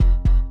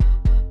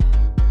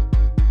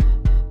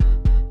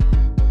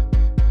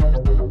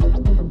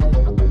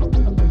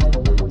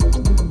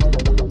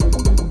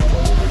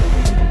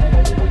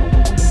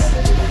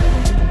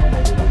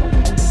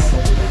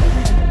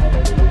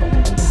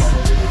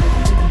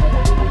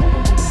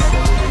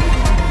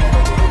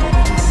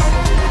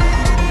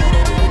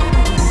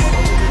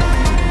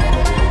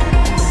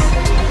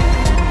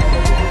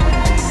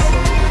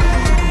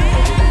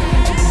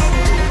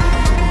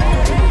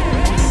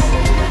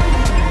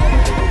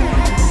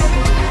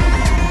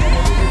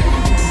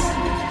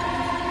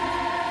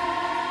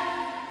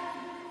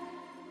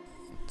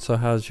So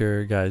how's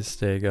your guys'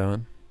 day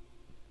going?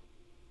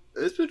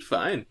 It's been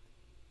fine.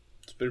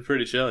 It's been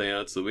pretty chill,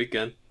 it's the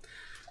weekend.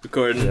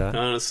 Recording Yeah.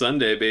 on a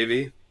Sunday,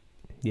 baby.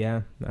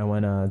 Yeah, I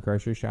went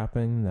grocery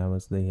shopping. That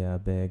was the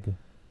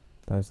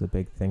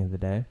big thing of the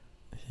day.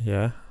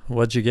 Yeah.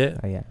 What'd you get?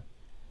 Yeah.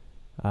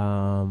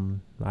 I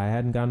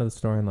hadn't gone to the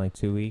store in like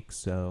 2 weeks,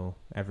 so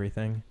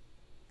everything.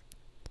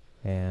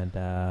 And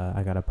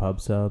I got a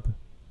Hell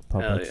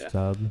Publix yeah.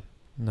 sub,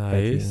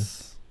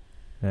 Nice.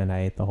 and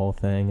I ate the whole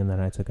thing, and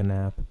then I took a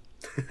nap.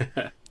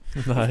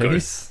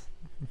 Nice.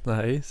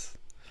 Nice.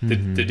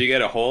 Did you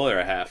get a whole or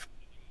a half?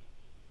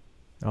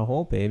 A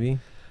whole baby?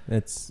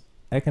 It's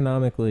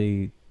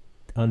economically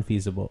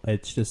unfeasible.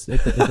 It does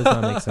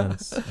not make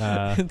sense.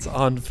 It's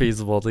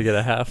unfeasible to get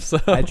a half, so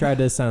I tried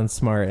to sound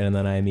smart, and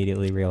then I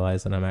immediately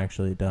realized that I'm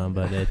actually dumb.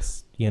 But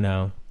it's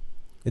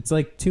it's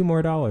like $2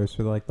 more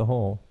for like the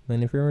whole.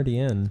 And if you're already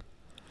in,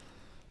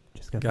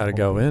 just get the gotta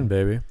whole go thing. in,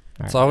 baby.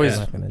 All It's right, always I'm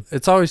not gonna-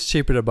 it's always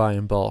cheaper to buy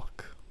in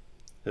bulk.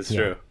 That's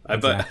Yeah, true.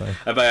 exactly.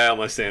 I buy all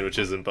my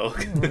sandwiches in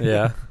bulk.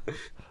 Yeah.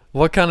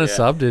 What kind of Yeah.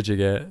 sub did you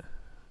get?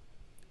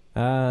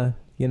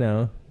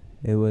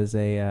 It was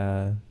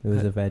a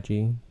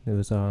veggie. It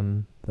was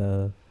on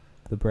the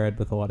bread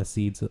with a lot of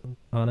seeds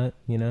on it.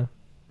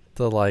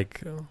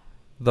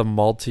 The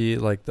multi,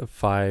 like the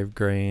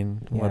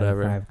 5-grain, Yeah,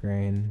 whatever. 5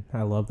 grain.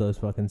 I love those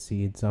fucking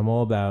seeds. I'm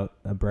all about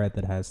a bread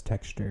that has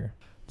texture.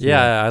 to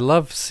Yeah, I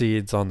love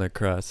seeds on the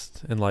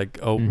crust and like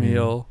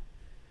oatmeal.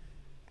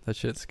 That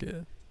shit's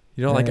good.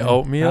 You it. don't like Yeah,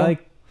 oatmeal? I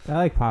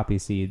like poppy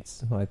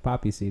seeds. Like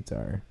poppy seeds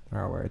are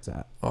where it's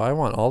at. Oh, I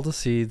want all the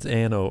seeds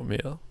and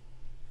oatmeal.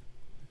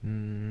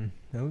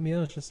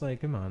 Oatmeal is just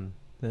like, come on.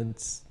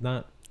 It's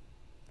not.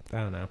 I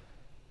don't know.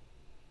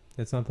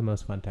 It's not the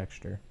most fun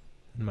texture,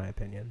 in my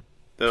opinion.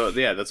 Though,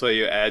 yeah, that's why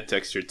you add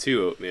texture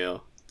to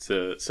oatmeal.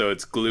 So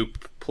it's gloop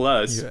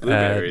plus You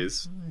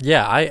blueberries.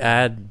 Yeah, I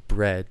add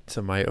bread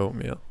to my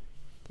oatmeal.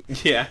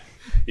 Yeah.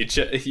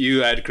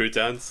 You add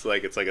croutons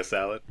like it's like a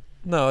salad.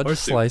 No, Or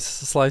just soup.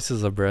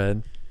 slices of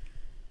bread.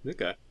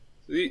 Okay.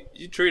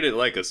 You treat it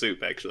like a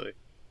soup, actually.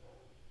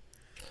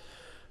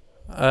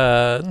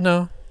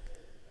 No.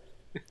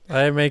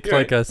 I make You're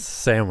like right. a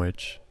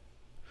sandwich.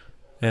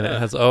 And it Yeah.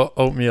 has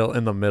oatmeal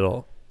in the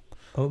middle.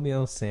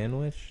 Oatmeal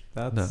sandwich?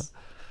 That's. No.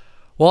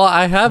 Well,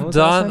 I When have was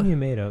the last time done you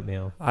made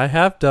oatmeal?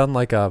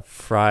 like a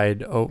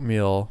fried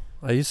oatmeal.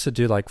 I used to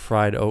do like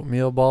fried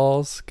oatmeal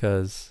balls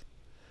because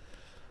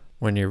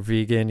when you're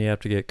vegan, you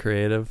have to get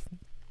creative.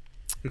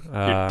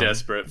 You're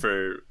desperate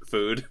for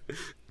food.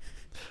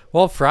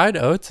 Well, fried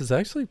oats is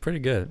actually pretty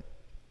good.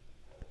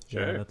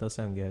 Yeah, Sure. that does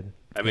sound good.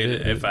 I mean,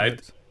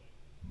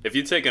 if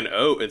you take an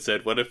oat and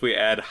said, "What if we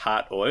add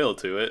hot oil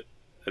to it?"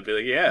 I'd be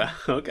like, "Yeah,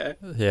 okay,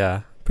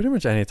 Yeah, pretty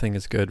much anything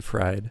is good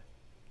fried.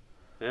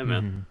 yeah,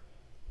 man."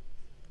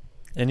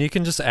 And you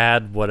can just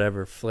add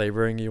whatever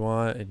flavoring you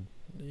want and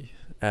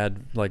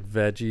add like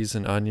veggies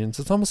and onions.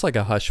 It's almost like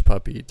a hush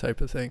puppy type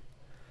of thing.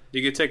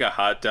 You could take a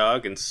hot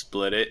dog and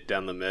split it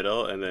down the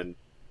middle, and then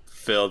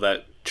fill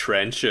that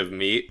trench of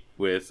meat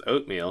with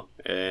oatmeal,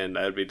 and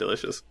that'd be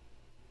delicious.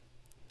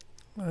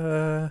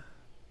 I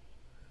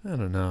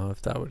don't know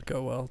if that would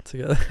go well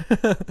together.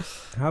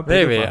 How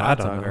big Maybe, of a I hot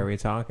don't dog know. are we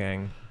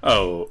talking?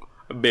 Oh,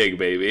 big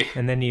baby,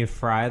 And then you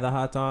fry the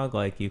hot dog,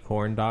 like you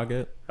corn dog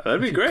it? that'd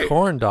be great.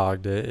 Corn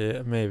dogged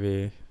it,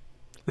 maybe.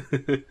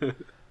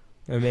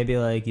 Or maybe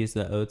like use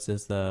the oats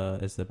as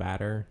the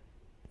batter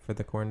for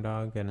the corn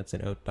dog, and it's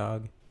an oat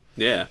dog.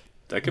 Yeah,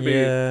 that could be.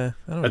 Yeah,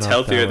 I don't That's know if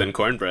healthier that than would-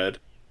 cornbread.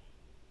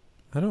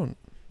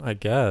 I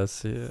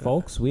guess. Yeah.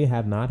 Folks, we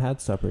have not had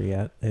supper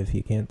yet, if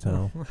you can't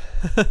tell.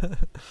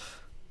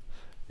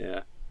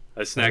 Yeah,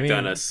 I snacked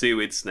on mean- a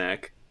seaweed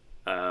snack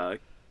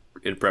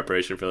in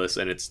preparation for this,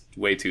 and it's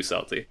way too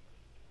salty.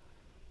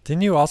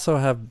 Didn't you also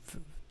have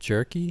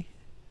jerky?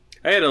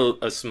 I had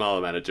a small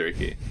amount of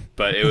jerky,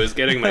 but it was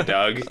getting my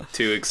dog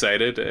too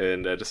excited,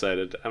 and I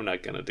decided I'm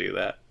not gonna do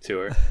that to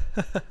her.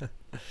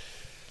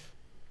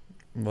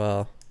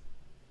 Well,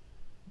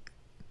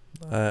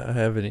 I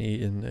haven't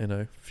eaten in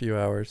a few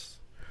hours.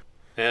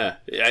 Yeah,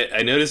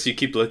 I noticed you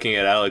keep looking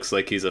at Alex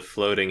like he's a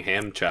floating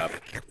ham chop,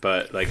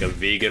 but like a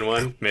vegan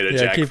one made of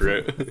Yeah,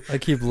 jackfruit. I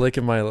keep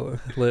licking my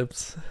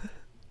lips.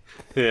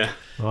 Yeah,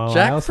 Well,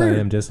 I also Jackfruit.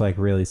 am just like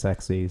really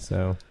sexy,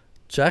 so.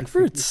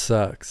 Jackfruit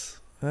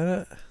sucks.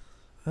 I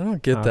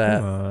don't get Oh, that.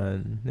 Come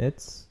on.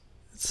 It's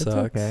Sucks.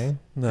 okay.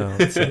 No,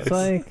 it sucks. It's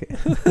like,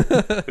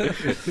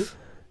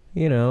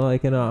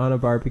 like on a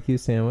barbecue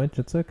sandwich,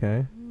 it's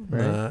okay.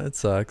 Right? Nah, it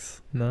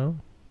sucks. No?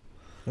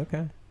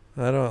 Okay.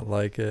 I don't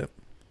like it.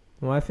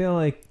 Well, I feel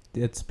like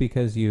it's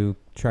because you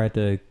tried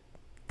to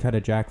cut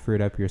a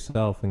jackfruit up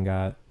yourself and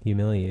got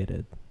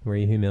humiliated. Were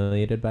you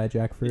humiliated by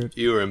jackfruit?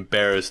 you were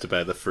embarrassed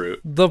by the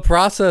fruit. The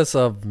process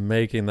of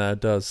making that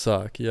does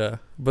suck, yeah.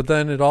 But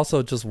then it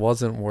also just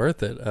wasn't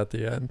worth it at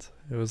the end.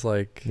 It was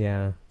like,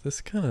 Yeah.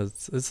 this kind of,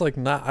 it's like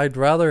not, I'd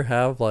rather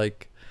have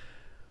like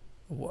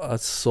a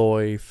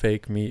soy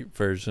fake meat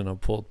version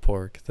of pulled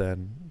pork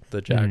than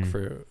the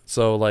jackfruit.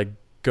 So like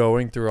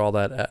going through all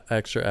that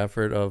extra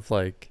effort of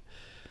like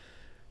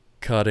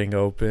cutting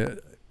open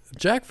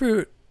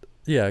jackfruit.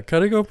 Yeah,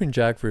 cutting open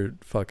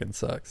jackfruit fucking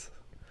sucks.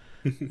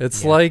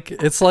 It's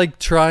like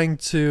trying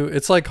to.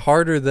 It's like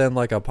harder than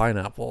like a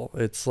pineapple.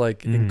 It's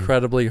like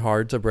incredibly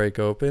hard to break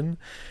open,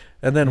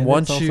 and then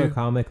once it's also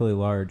comically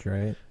large,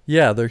 right?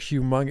 Yeah, they're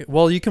humongous.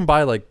 Well, you can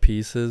buy like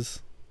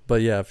pieces,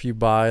 but yeah, if you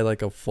buy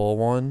like a full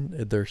one,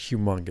 they're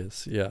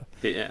humongous. Yeah.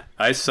 Yeah,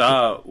 I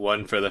saw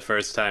one for the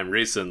first time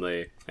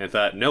recently and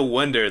thought, no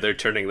wonder they're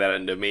turning that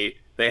into meat.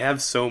 They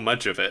have so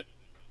much of it.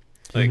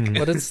 Like,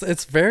 but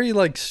it's very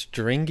like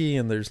stringy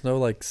and there's no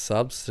like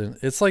substance.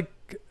 It's like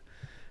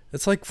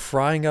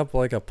frying up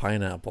like a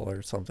pineapple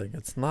or something.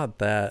 It's not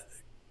that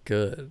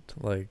good.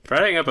 Like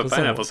frying up a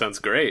pineapple sounds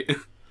great.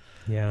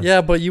 Yeah.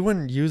 Yeah, but you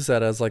wouldn't use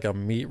that as like a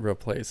meat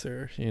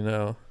replacer, you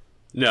know?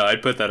 No,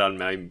 I'd put that on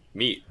my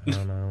meat. I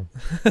don't know.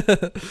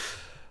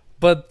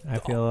 But I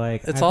feel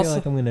like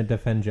I'm going to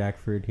defend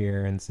jackfruit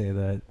here and say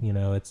that, you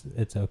know,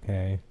 it's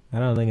okay. I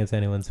don't think it's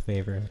anyone's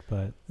favorite,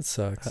 but it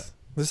sucks.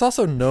 There's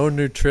also no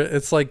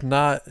it's like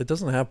not, it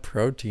doesn't have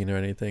protein or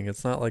anything.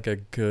 It's not like a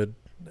good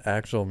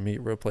actual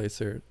meat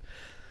replacer.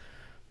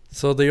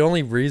 So the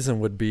only reason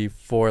would be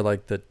for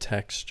like the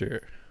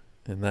texture,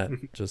 and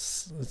that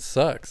just it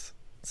sucks.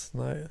 It's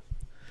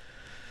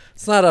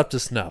not up to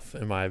snuff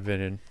in my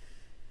opinion.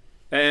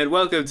 And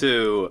welcome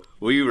to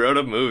We Wrote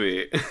a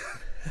Movie.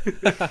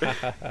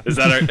 Is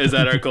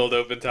that our cold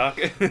open talk?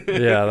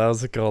 Yeah, that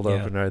was a cold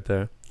open right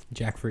there.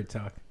 Jackfruit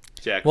talk.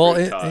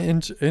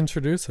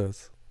 Introduce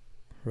us,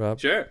 Rob.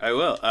 Sure, I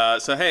will.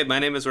 So hey, my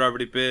name is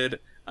Robert E. Bid.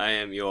 I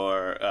am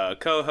your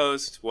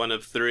co-host, one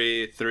of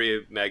three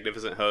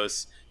magnificent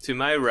hosts. To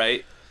my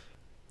right,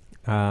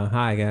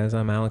 hi guys,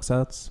 I'm Alex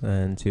Utz,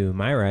 and to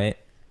my right,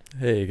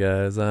 hey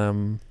guys,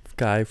 I'm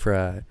Guy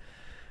Fry.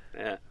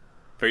 Yeah.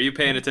 For you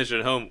paying attention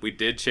at home, we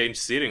did change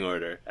seating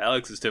order.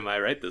 Alex is to my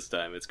right this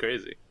time. It's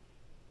crazy.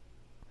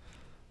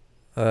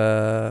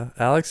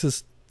 Alex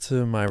is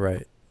to my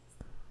right.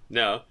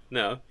 No.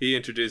 He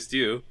introduced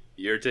you.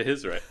 You're to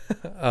his right.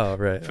 Oh,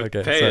 right.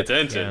 Okay. Pay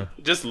attention.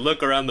 Yeah. Just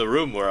look around the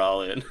room we're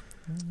all in.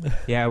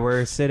 Yeah,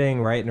 we're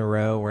sitting right in a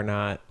row. We're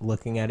not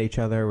looking at each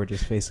other. We're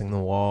just facing the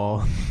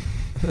wall.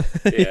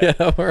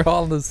 Yeah, we're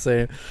all the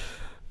same.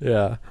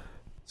 Yeah.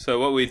 So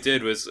what we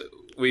did was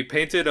we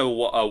painted a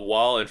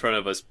wall in front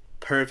of us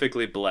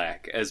perfectly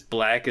black as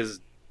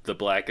the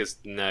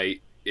blackest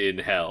night in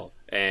hell.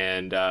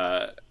 And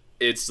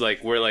it's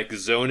like we're like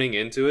zoning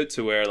into it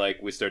to where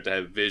like we start to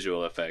have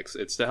visual effects.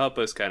 It's to help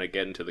us kind of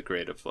get into the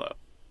creative flow.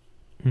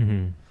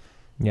 Mm-hmm.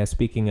 Yeah,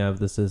 speaking of,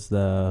 this is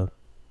the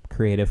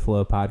Creative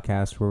Flow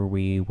podcast where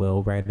we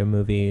will write a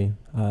movie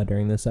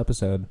during this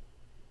episode.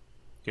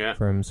 Yeah.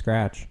 From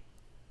scratch.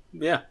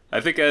 Yeah.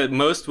 I think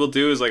most we'll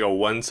do is like a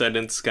one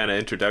sentence kind of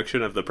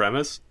introduction of the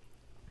premise.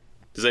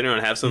 Does anyone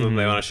have something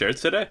they want to share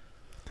today?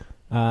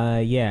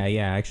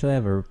 Yeah. Actually, I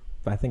have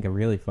I think a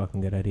really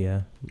fucking good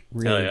idea.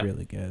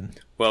 Really good.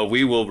 Well,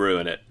 we will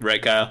ruin it.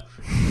 Right, Kyle?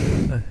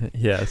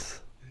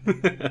 Yes.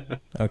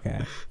 Okay.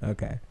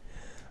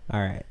 All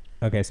right.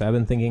 Okay, so I've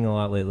been thinking a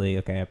lot lately.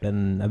 Okay, I've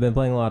been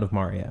playing a lot of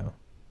Mario.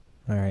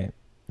 All right.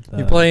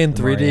 You playing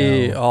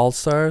 3D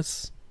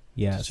All-Stars?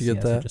 Yes. Did you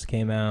get that? It just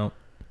came out.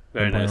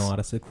 Very nice. Playing a lot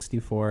of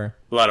 64.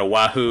 A lot of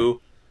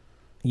Wahoo.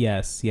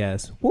 Yes.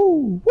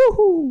 Woo,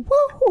 woohoo,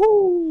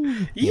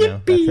 woohoo. You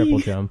know, that triple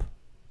jump.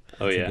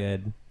 That's a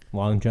good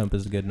long jump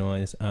is a good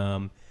noise.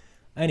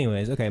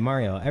 Anyways, okay,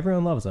 Mario.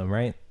 Everyone loves him,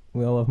 right?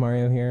 We all love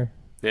Mario here.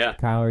 Yeah.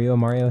 Kyle, are you a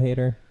Mario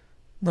hater?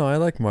 No, I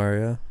like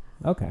Mario.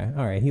 Okay,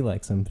 all right. He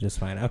likes him just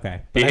fine.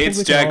 Okay, but he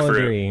hates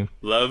jackfruit.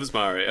 Loves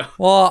Mario.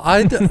 Well,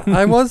 I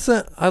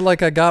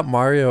got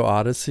Mario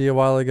Odyssey a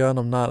while ago, and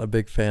I'm not a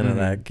big fan of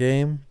that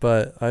game,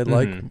 but I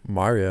like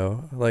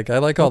Mario. Like I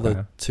like all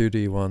the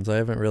 2D ones. I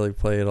haven't really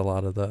played a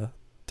lot of the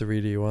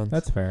 3D ones.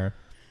 That's fair.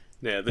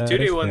 Yeah, the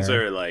 2D ones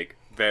are like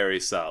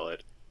very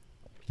solid.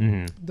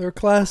 Mm-hmm. They're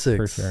classics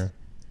for sure.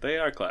 They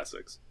are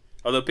classics.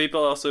 Although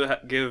people also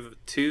give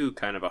 2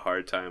 kind of a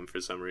hard time for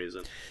some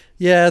reason.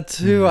 Yeah,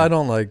 2 I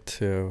don't like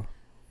 2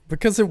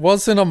 because it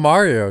wasn't a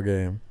Mario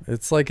game.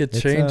 It's like it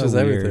changes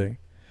everything.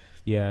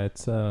 Yeah,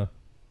 it's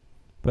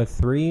but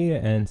 3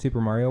 and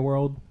Super Mario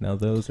World, now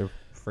those are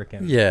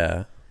freaking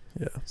Yeah.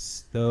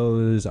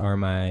 Those are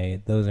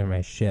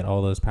my shit.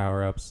 All those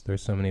power-ups.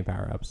 There's so many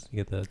power-ups.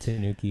 You get the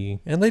Tanuki.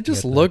 And they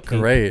just look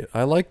great.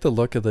 I like the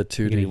look of the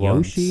 2D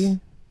ones. Yoshi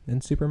in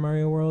Super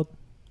Mario World.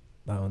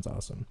 That one's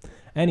awesome.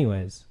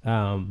 Anyways,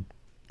 I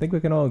think we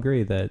can all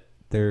agree that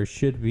there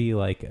should be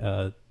like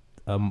a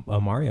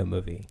Mario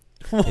movie.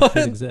 What? It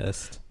should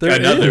exist.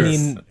 Another?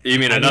 You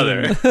mean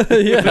another?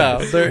 Yeah,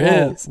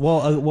 there is.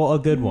 Well, a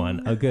good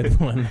one. A good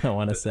one, I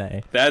want to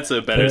say. That's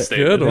a better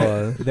statement. Good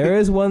one. There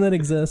is one that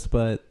exists,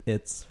 but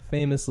it's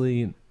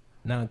famously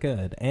not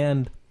good.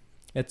 And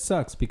it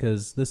sucks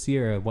because this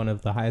year, one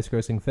of the highest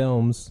grossing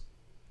films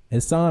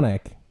is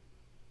Sonic.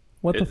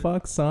 What the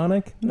fuck,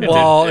 Sonic? No.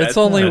 Well, it's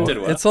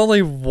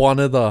only one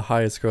of the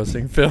highest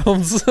grossing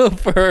films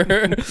for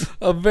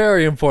a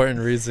very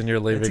important reason you're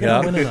leaving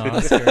out. Win an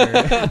Oscar.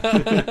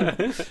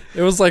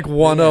 It was like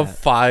one of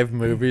 5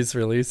 movies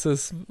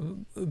releases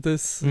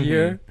this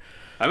year.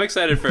 I'm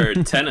excited for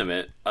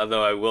Tenement,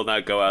 although I will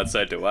not go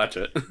outside to watch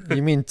it.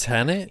 You mean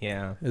Tenet?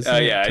 Yeah. Isn't Oh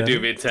it yeah, I do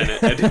Tenet? mean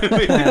Tenet. I do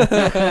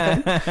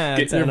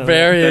mean, You're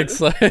very That-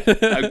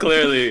 excited. I'm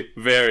clearly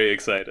very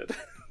excited.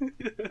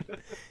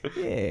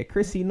 Yeah,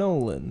 Chrissy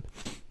Nolan.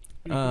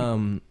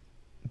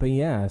 But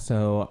yeah,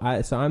 so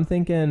I'm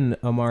thinking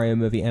a Mario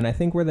movie, and I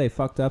think where they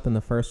fucked up in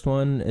the first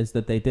one is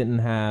that they didn't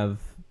have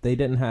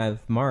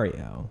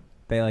Mario.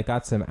 They like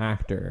got some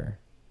actor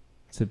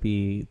to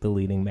be the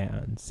leading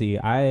man. See,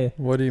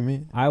 What do you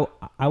mean?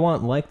 I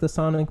want like the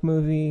Sonic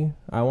movie.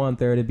 I want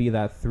there to be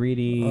that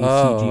 3D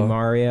Oh. CG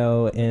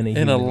Mario in a In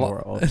human a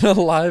world. in a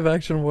live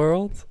action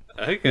world?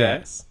 Okay.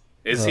 Yes,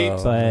 Is he?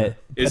 Oh. but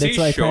Is it's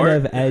he like short?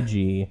 kind of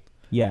edgy.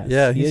 Yes,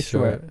 Yeah, he he's is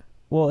short.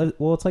 Well,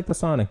 it's like the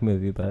Sonic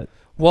movie, but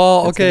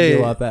Well, it's gonna be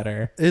okay. a lot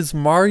better. Is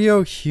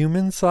Mario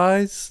human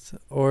sized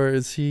or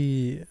is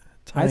he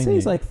tiny? I'd say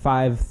he's like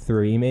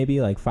 5'3",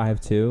 maybe like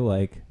 5'2".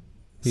 Like,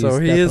 so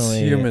he he's is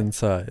definitely- human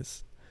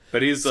sized.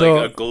 But he's So-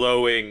 like a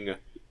glowing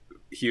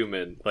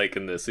human, like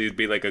in this. He'd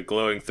be like a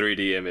glowing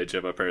 3D image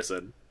of a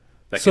person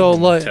that So,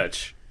 can like-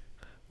 touch.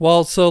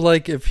 Well, so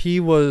like if he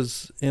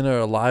was in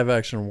a live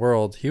action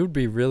world, he would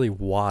be really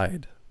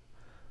wide.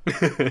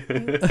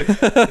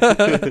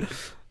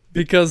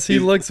 Because he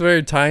looks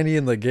very tiny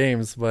in the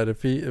games, but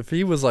if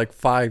he was like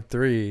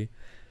 5'3",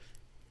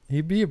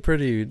 he'd be a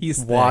pretty He's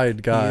thick.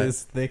 wide guy. He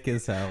is thick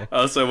as hell.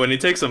 Also, when he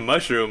takes a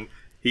mushroom,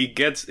 he'd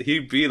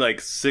be like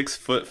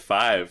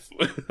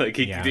 6'5". Like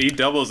Yeah. he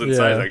doubles in Yeah.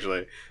 size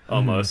actually,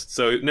 almost.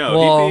 So no,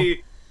 Well-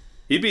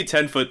 he'd be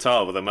 10 foot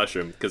tall with a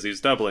mushroom because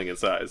he's doubling in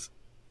size.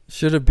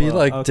 Should it be Well,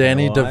 like okay,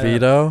 Danny well, I-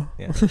 DeVito?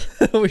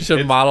 Yeah. We should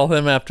It's- model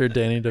him after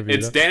Danny DeVito.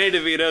 It's Danny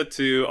DeVito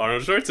to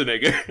Arnold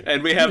Schwarzenegger,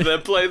 and we have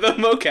them play the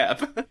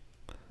mocap.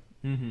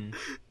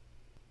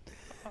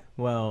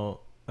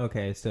 Well,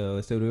 okay,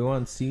 so do we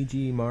want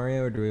CG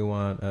Mario or do we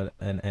want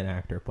an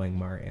actor playing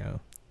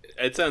Mario?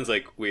 It sounds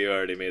like we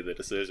already made the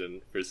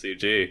decision for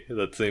CG.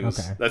 That seems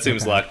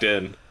Okay. locked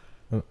in.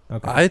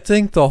 Okay. I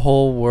think the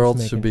whole world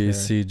Just should making be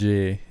sure.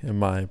 CG, in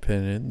my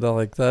opinion.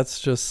 Like that's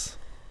just,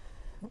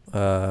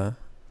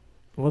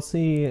 We'll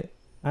see.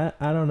 I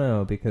don't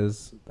know,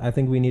 because I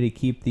think we need to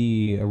keep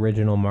the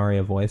original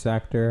Mario voice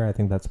actor. I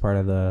think that's part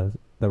of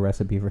the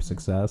recipe for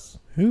success.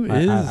 who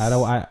is? I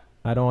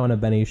don't want to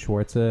Benny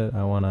Schwartz it.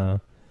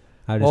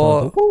 I just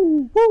Well, want to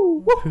woo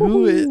woo woo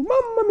who is-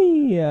 Mamma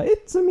mia,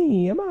 it's a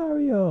me, a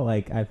Mario.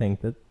 Like, I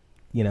think that,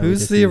 you know, we Who's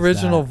just the use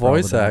original that for all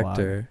the voice dialogue.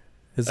 actor?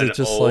 Is An it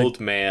just old like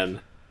man.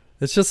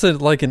 it's just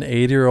like an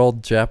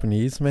 80-year-old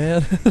Japanese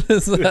man?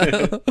 Is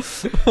that-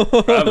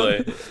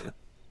 Probably.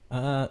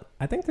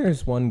 I think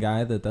there's one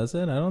guy that does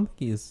it. I don't think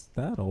he's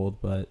that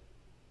old, but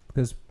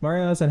because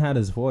Mario hasn't had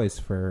his voice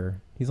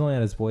he's only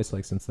had his voice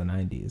like since the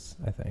 90s,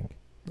 I think.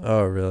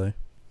 Oh, really?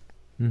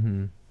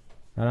 Mm-hmm.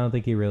 I don't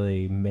think he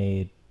really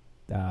made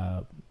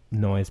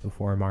noise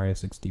before Mario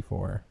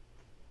 64.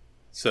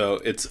 So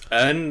it's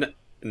an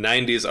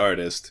 90s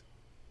artist.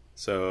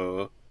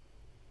 So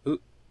who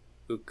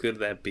could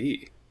that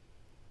be?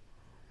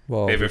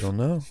 Well, Favor- we don't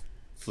know.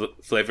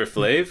 Flavor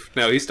Flav?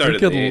 No, he started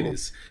could in the l-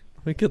 80s.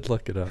 We could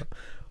look it up.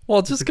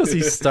 Well, just because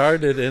he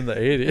started in the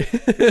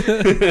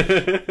 80s.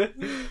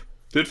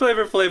 Did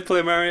Flavor Flav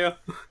play Mario?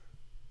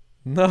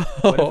 No.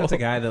 What if it's a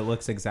guy that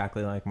looks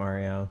exactly like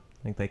Mario?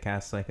 Like they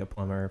cast like a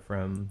plumber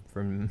from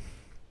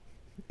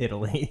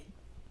Italy.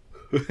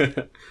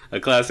 A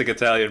classic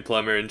Italian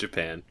plumber in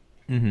Japan.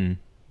 Mm-hmm.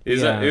 He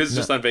was Yeah,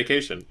 just on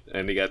vacation,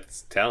 and he got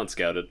talent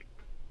scouted.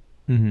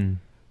 Mm-hmm.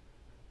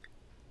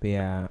 But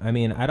yeah, I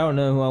mean, I don't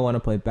know who I want to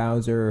play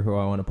Bowser, or who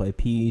I want to play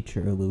Peach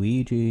or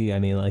Luigi. I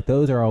mean, like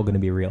those are all going to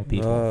be real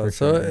people for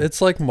so sure.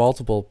 it's like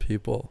multiple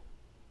people.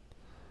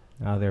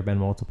 There have been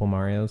multiple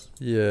Marios.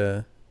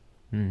 Yeah.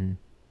 Hmm.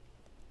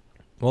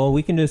 Well,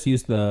 we can just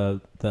use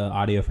the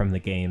audio from the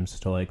games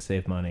to like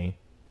save money.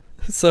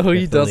 So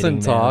he If the leading doesn't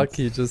talk. man's-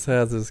 He just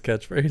has his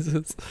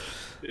catchphrases.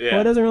 Yeah.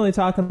 Well, it doesn't really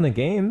talk in the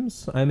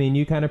games. I mean,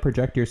 you kind of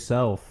project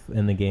yourself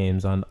in the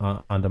games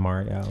onto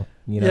Mario.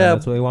 You know, Yeah.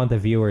 that's what we want the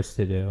viewers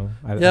to do.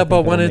 I Yeah, think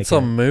but when that'll it's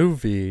make a it-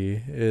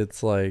 movie,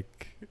 it's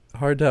like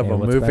hard to have yeah, a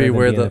what's better movie than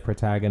where being the.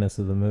 protagonist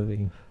of the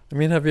movie. I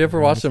mean, have you ever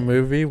Mhm. watched a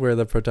movie where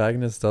the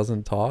protagonist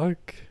doesn't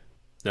talk?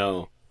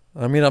 No.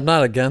 I mean, I'm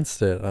not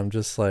against it. I'm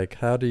just like,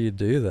 how do you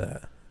do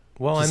that?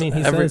 Well, Just I mean,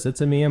 he every- says,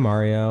 "It's a Mia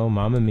Mario,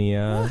 Mamma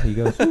Mia." He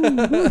goes,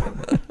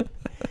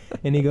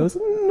 and he goes,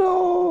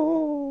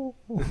 "No,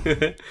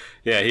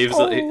 Yeah, he was.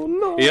 oh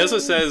no." He also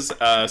says,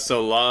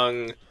 "So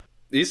long."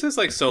 He says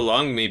like "So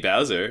long, me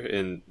Bowser"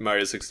 in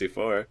Mario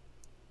 64,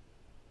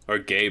 or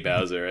 "Gay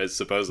Bowser" is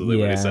supposedly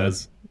what he Yeah.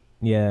 says.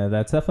 Yeah,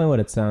 that's definitely what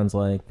it sounds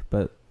like,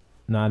 but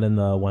not in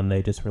the one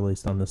they just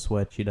released on the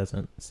Switch. He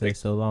doesn't say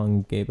 "So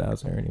long, Gay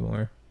Bowser"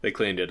 anymore. They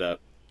cleaned it up.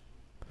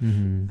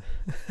 Mm-hmm.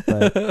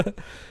 But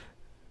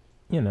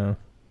you know,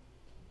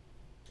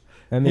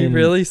 I mean, He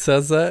really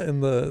says that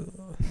in the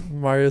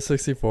Mario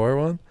 64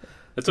 one?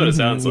 That's what it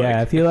sounds Yeah,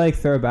 like. if you like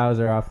throw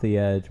Bowser off the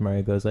edge,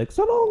 Mario goes like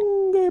 "So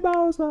long, Gay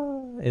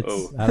Bowser." It's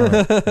Oh. I don't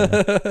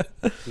know.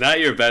 Yeah. Not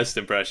your best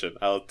impression.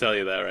 I'll tell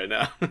you that right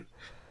now.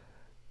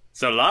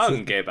 So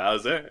long, Gay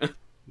Bowser.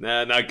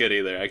 Nah, not good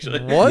either, actually.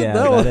 What? Yeah,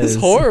 that that was is-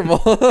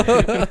 horrible.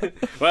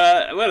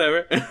 Well,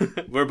 whatever.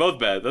 We're both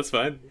bad. That's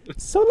fine.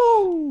 So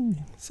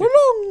long. So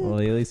long. Well,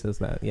 he at least says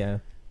that. Yeah.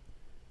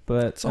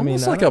 But It's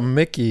almost like a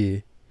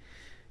Mickey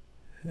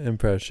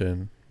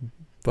impression,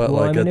 but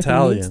well, like I mean,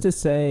 Italian. If he needs to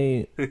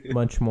say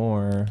much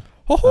more.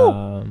 Ho,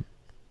 ho.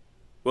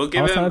 We'll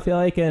give Also, him. I feel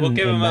like in, we'll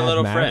give in him a Mad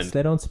little Max, friend.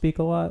 they don't speak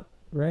a lot,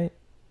 right?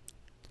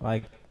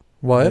 Like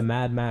What? the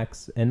Mad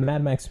Max and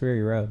Mad Max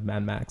Fury Road,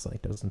 Mad Max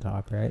like doesn't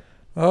talk, right?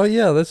 Oh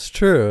yeah, that's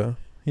true.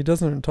 He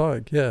doesn't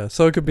talk. Yeah,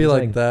 so it could be He's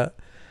like like- that.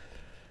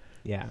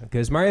 Yeah,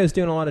 because Mario's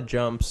doing a lot of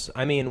jumps.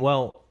 I mean,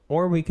 well,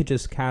 or we could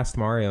just cast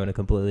Mario in a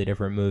completely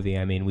different movie.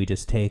 I mean, we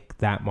just take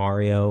that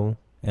Mario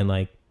and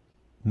like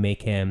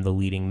make him the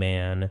leading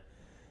man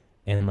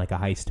in like a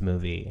heist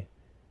movie,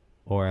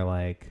 or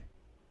like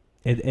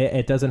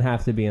it doesn't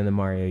have to be in the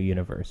Mario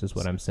universe, is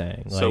what I'm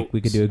saying. Like So-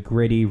 we could do a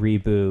gritty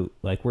reboot.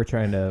 Like we're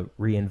trying to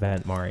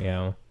reinvent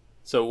Mario.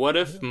 So what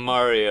if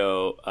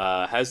Mario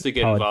has to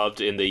get Oh. involved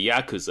in the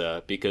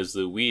Yakuza because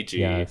Luigi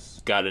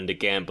Yes. got into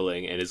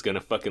gambling and is gonna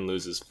fucking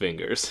lose his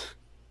fingers?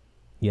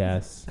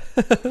 Yes,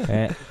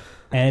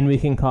 and we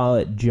can call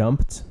it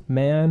Jumped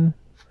Man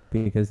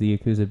because the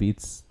Yakuza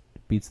beats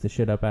the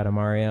shit up out of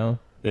Mario.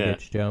 He Yeah.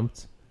 gets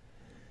jumped.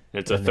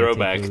 It's a And they take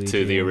throwback to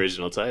Luigi. the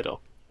original title.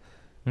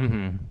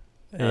 Mm-hmm.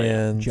 Oh,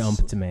 yeah. And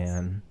Jumped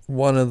Man.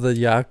 one of the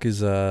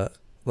Yakuza,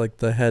 like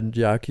the head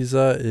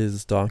Yakuza,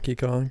 is Donkey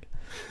Kong.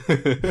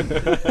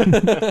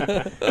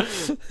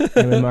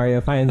 And when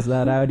Mario finds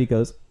that out, he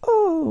goes,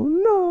 "Oh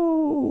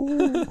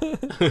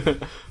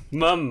no!"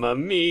 Mamma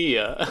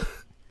mia!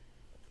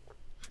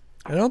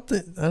 I don't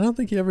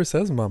think he ever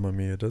says "Mamma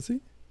Mia," does he?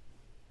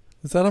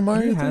 Is that a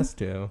Mario He thing? has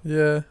to.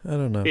 Yeah, I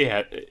don't know.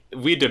 Yeah,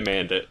 we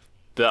demand it.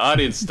 The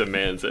audience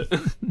demands it.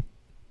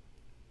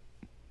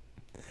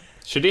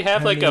 Should he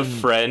have I like a mean-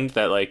 friend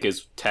that like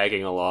is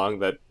tagging along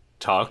that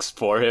talks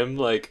for him?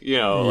 Like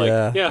Yeah,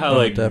 like how oh,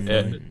 like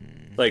definitely.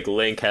 like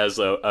Link has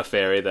a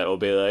fairy that will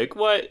be like,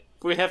 "What?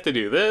 We have to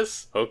do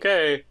this?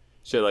 Okay."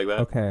 Shit like that.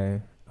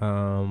 Okay.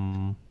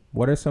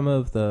 What are some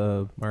of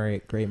the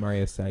Great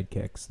Mario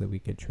sidekicks that we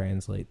could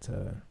translate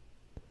to?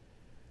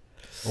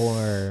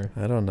 Or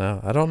I don't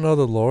know. I don't know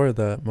the lore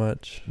that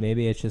much.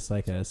 maybe it's just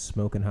like a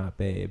smoking hot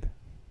babe.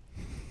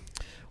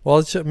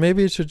 Well,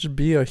 maybe it should just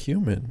be a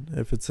human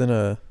if it's in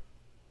a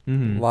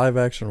Mm-hmm. live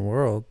action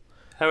world.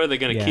 How are they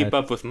going to Yeah. keep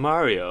up with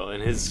Mario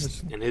and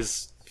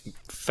his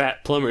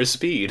fat plumber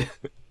speed?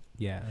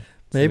 Yeah.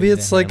 So Maybe we need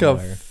it's like a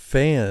handler.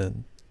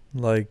 fan,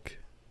 like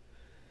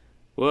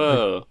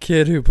Whoa.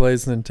 kid who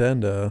plays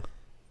Nintendo.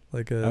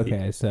 Like a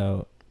Okay,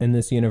 so in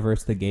this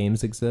universe, the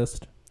games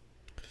exist.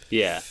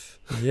 Yeah.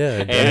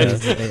 yeah. I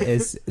And-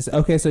 guess.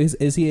 Okay, so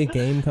is he a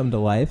game come to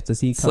life? Does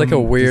he? It's like a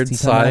weird does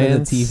he come out of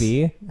science. the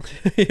TV.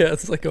 Yeah,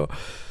 it's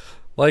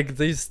like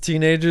these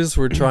teenagers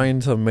were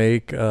trying to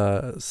make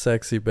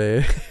sexy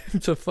babe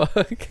to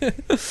fuck,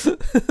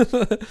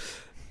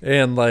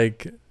 and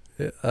like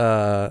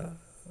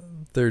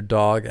their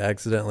dog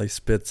accidentally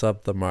spits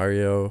up the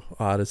Mario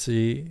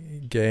Odyssey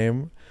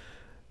game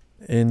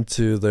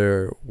into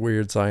their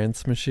weird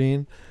science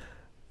machine,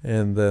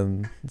 and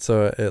then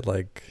so it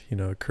like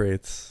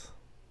creates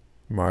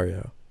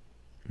Mario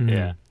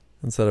Yeah.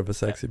 instead of a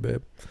sexy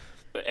babe.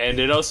 And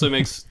it also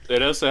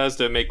has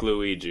to make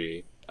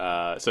Luigi.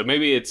 So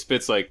maybe it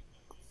spits like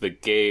the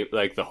game,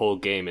 like the whole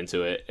game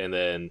into it, and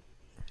then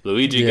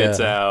Luigi gets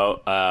Yeah.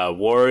 out.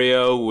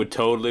 Wario would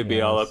totally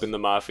be all Yes. up in the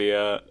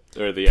mafia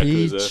or the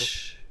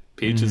Yakuza.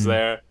 Peach is Mhm.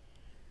 there.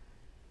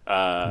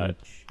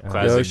 Which,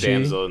 Classic Yoshi.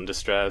 damsel in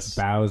distress.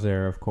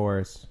 Bowser, of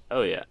course.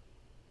 Oh yeah.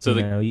 So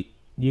the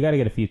you got to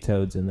get a few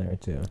toads in there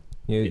too.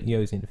 You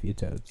always need a few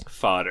toads.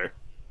 fodder.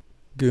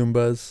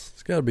 Goombas.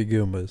 It's gotta be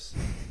Goombas.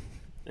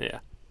 Yeah.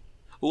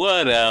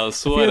 What else?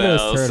 A few What of those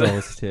else?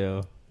 turtles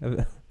too.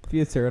 A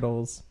few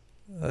turtles.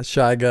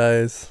 Shy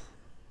Guys.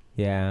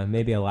 Yeah,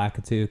 maybe a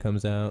Lakitu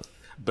comes out.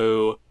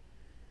 Boo.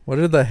 What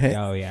are the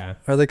Oh yeah,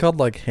 are they called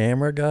like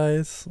Hammer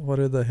Guys? What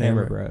are the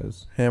Hammer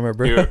Bros, Hammer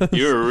Bros?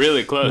 You were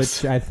really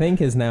close. which I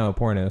think is now a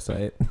porno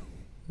site.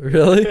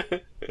 Really?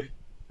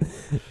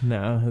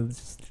 No, it's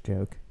just a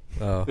joke.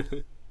 Oh.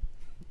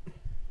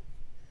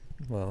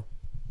 Well,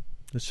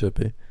 it should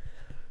be.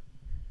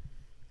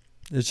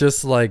 It's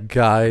just like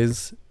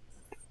guys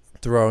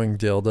throwing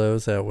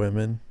dildos at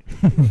women.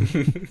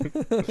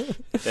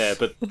 Yeah,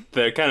 but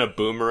they're kind of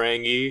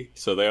boomerangy,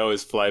 so they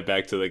always fly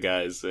back to the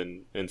guys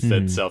and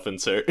instead Mhm.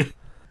 self-insert.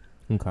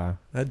 Okay.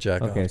 I'd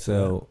jack off Okay,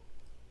 to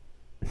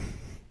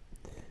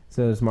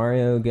so is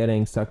Mario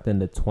getting sucked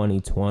into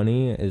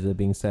 2020? Is it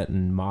being set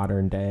in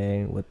modern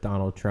day with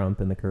Donald Trump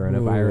and the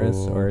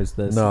coronavirus, Ooh, or is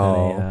this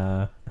no. in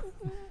a,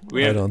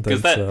 We I have don't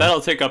because think so.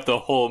 that'll take up the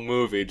whole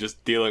movie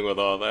just dealing with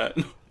all that.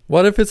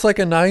 what if it's like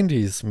a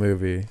 90s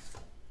movie?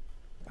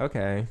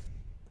 Okay.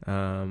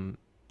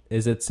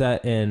 Is it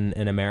set in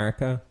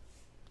America?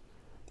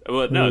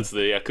 Well, no, it's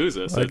the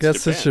Yakuza. So I it's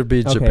guess Japan. it should be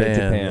Okay, Japan.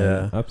 Japan.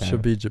 Yeah. Okay.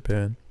 Should be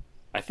Japan.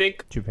 I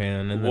think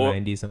Japan in the Wha-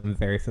 90s. I'm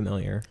very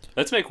familiar.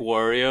 let's make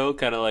Wario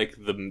kind of like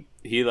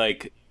he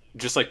like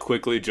just like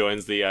quickly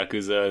joins the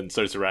Yakuza and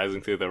starts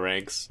rising through the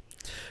ranks.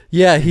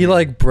 Yeah, he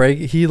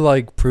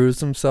proves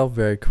himself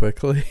very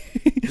quickly.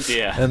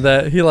 Yeah. And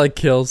that he like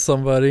kills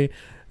somebody,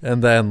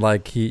 and then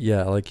like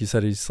like you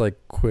said, he's like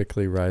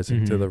quickly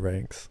rising to the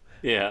ranks.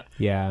 Yeah.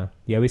 Yeah.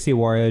 We see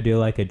Wario do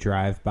like a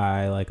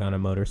drive-by like on a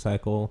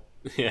motorcycle.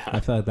 Yeah. I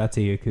feel like that's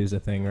a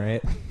Yakuza thing,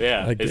 right?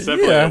 Yeah. Like, It's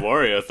definitely yeah. a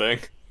Wario thing.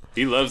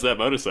 He loves that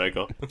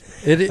motorcycle.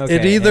 It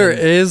Okay, either and-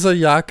 is a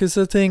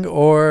Yakuza thing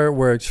or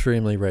we're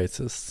extremely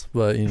racist,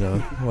 but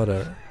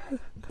whatever.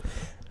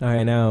 All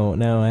right, now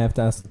I have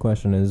to ask the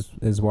question: Is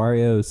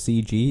Wario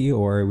CG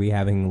or are we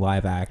having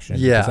live action?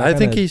 Yeah, 'Cause I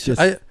think kinda he should.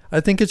 just-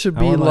 I think it should I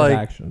be want live like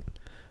action.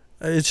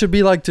 it should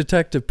be like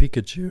Detective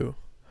Pikachu,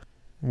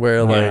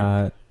 where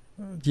like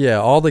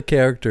all the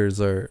characters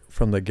are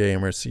from the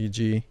game are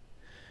CG,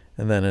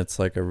 and then it's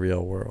like a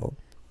real world.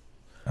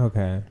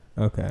 Okay.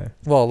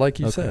 Well, like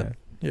you Okay. said,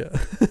 yeah.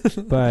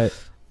 But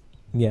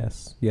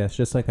yes,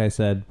 just like I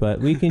said, but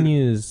we can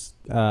use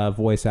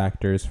voice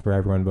actors for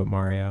everyone but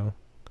Mario.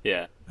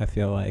 Yeah. I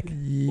feel like.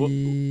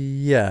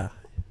 Yeah,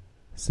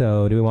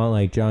 So, do we want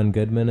like John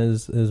Goodman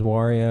as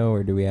Wario,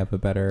 or do we have a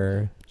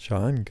better?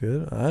 John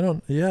Good. I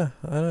don't. Yeah.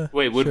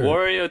 Wait, would sure.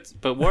 Wario?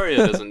 But Wario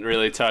doesn't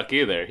really talk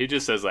either. He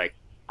just says like,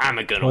 "I'm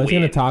gonna Well, he's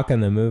win." gonna talk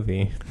in the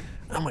movie.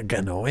 I'm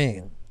gonna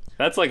win.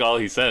 That's like all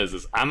he says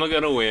is, "I'm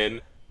gonna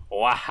win."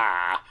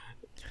 Waha.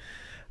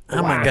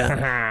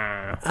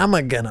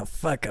 I'm gonna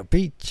fuck a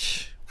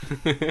peach.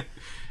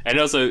 And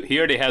also, he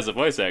already has a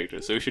voice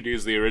actor, so we should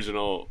use the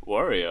original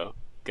Wario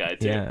guy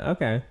too. Yeah.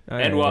 Okay. All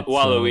And right, so-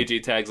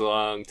 Waluigi tags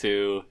along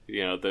too.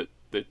 You know,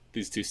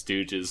 these two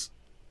stooges.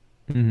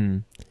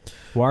 Mhm.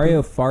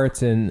 Wario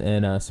farts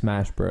in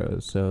Smash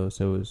Bros. So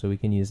we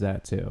can use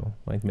that too.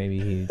 Like maybe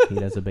he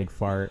does a big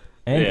fart.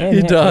 And, Yeah. and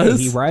He hey, does.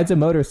 He rides a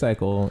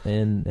motorcycle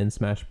in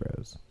Smash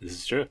Bros. This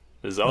is true.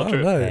 This is all Oh,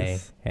 true.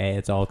 nice. Hey,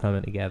 it's all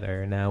coming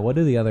together. Now, what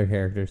do the other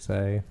characters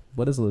say?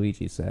 What does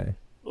Luigi say?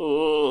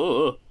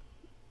 Ooh.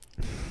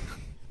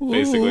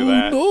 Basically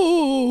that.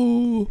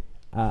 No.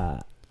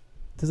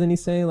 Doesn't he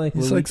say like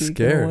He's, Luigi like,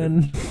 scared. gonna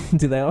win?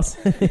 Do they all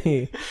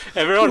say?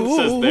 Everyone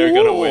says they're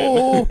gonna win.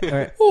 All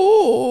right.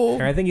 Oh.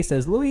 Or I think he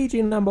says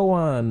Luigi number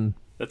one.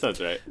 That sounds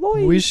right.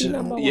 Luigi We should-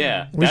 number one.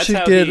 Yeah, We that's should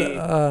how get. he-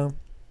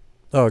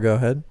 Oh, go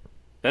ahead.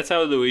 That's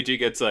how Luigi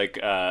gets like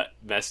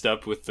messed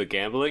up with the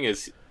gambling.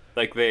 Is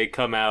like they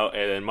come out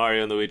and then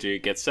Mario and Luigi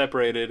get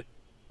separated.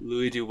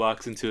 Luigi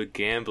walks into a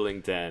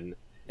gambling den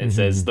and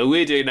says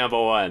Luigi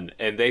number one,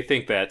 and they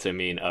think that to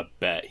mean a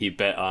bet. He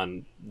bet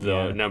on the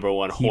Yeah. number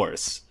one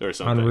horse or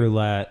something. On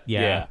roulette,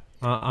 yeah.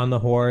 Yeah. On the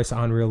horse,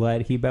 on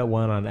roulette, he bet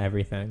one on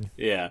everything.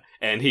 Yeah,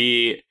 and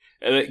he,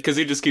 because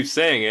he just keeps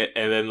saying it,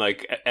 and then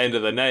like end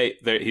of the night,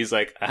 he's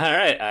like, "All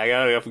right, I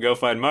gotta have to go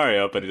find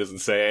Mario," but he doesn't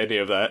say any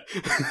of that,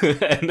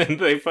 and then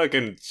they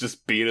fucking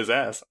just beat his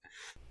ass.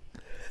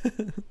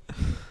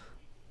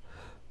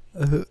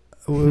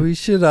 We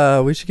should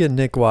get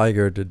Nick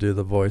Weiger to do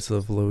the voice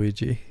of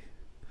Luigi.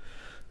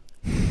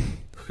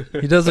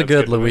 He does a Sounds good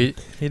good to me. Luigi.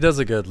 He does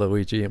a good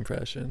Luigi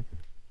impression.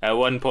 At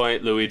one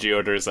point, Luigi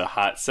orders a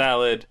hot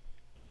salad.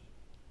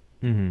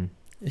 Mm-hmm.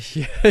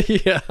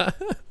 Yeah.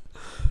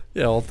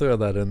 Yeah, I'll throw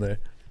that in there.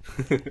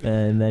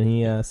 And then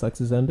he sucks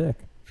his own dick.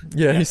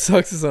 Yeah, he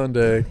sucks his own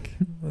dick.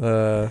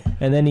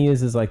 And then he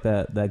uses like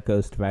that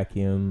ghost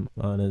vacuum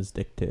on his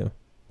dick too.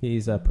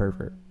 He's a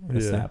pervert Yeah.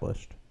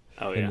 established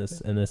Oh in yeah,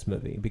 this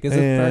movie because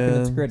it's dark and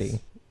it's And- gritty.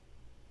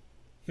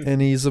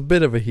 And he's a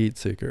bit of a heat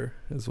seeker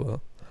as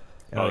well.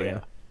 Oh, yeah.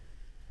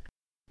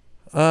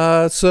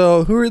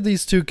 So who are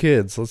these two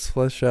kids? Let's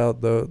flesh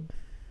out the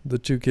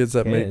two kids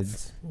that make.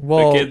 Kids.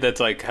 Well, the kid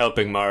that's like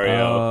helping Mario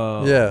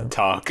Oh. yeah.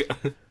 talk.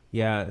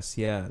 Yes.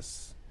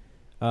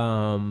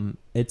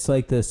 It's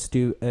like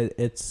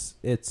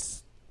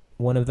it's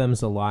one of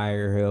them's a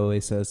liar who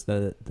always says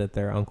that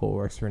their uncle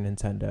works for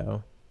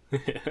Nintendo.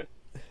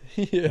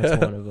 That's Yeah.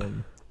 one of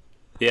them.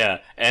 Yeah,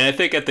 and I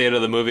think at the end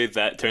of the movie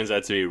that turns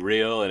out to be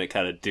real, and it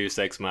kind of Deus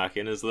Ex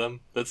Machinas them.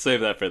 Let's save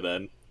that for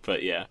then.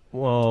 But yeah,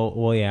 Well,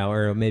 yeah,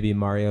 or maybe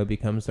Mario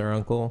becomes their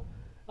uncle.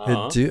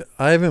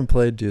 I haven't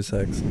played Deus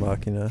Ex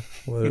Machina.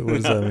 What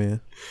does that mean?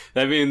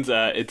 That means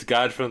it's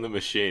God from the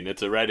machine.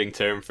 It's a writing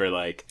term for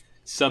like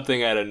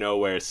something out of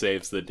nowhere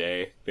saves the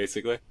day,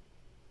 basically.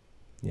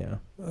 Yeah,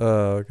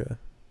 Oh, okay.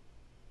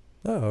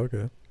 Oh,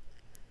 okay.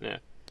 Yeah.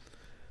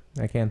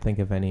 I can't think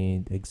of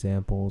any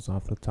examples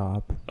off the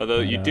top. Although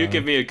but, you do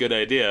give me a good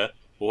idea.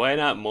 Why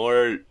not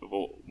more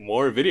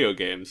video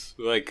games?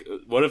 Like,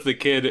 what if the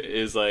kid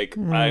is like,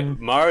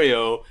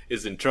 Mario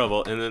is in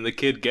trouble, and then the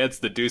kid gets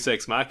the Deus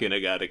Ex Machina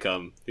guy to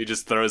come. He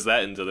just throws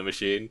that into the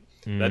machine.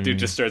 That dude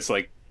just starts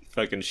like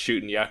fucking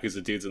shooting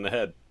Yakuza dudes in the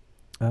head.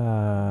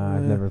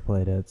 I've never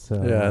played it, so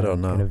Yeah, I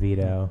don't know. I'm gonna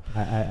veto.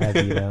 I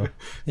veto.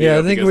 Yeah,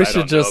 I think because we I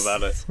should don't know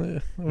just about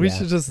it. we Yeah.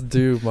 should just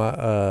do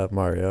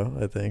Mario.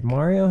 I think.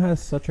 Mario has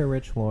such a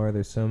rich lore.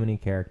 There's so many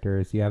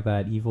characters. You have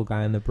that evil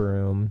guy in the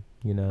broom.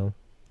 You know,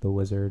 the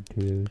wizard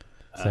who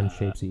sends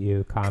shapes at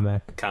you.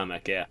 Comic.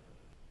 Comic, yeah.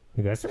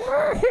 He goes.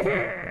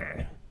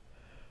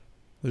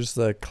 There's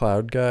the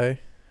cloud guy.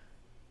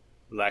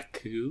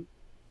 Laku?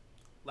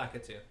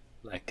 Lakitu.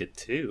 Like it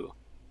too.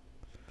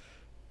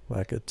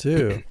 Like it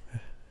too.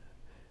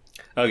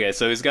 Okay,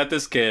 so he's got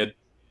this kid.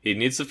 He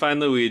needs to find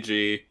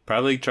Luigi.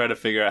 Probably try to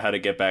figure out how to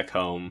get back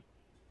home.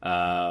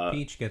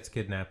 Peach gets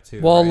kidnapped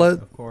too. Well, right?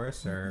 Of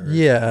course. Or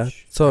Yeah,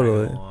 Peach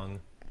totally. tagging along?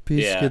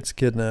 Peach Yeah. gets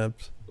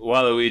kidnapped.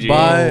 Waluigi.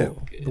 By-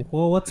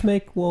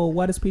 Well,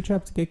 why does Peach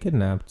have to get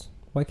kidnapped?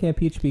 Why can't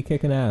Peach be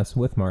kicking ass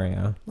with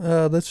Mario?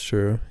 That's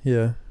true.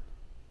 Yeah.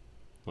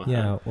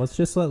 Yeah, let's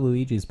just let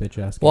Luigi's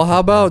bitch ass get Well, how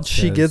about kidnapped,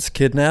 she 'cause- gets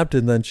kidnapped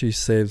and then she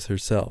saves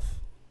herself?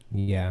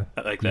 Yeah.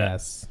 I like that.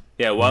 Yes.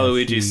 Yeah,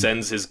 Waluigi she-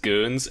 sends his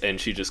goons,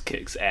 and she just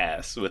kicks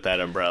ass with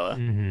that umbrella.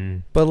 Mm-hmm.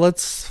 But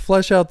let's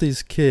flesh out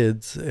these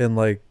kids and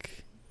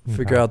like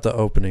figure Okay. out the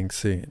opening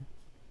scene.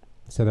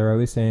 So they're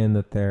always saying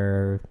that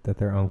their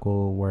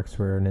uncle works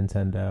for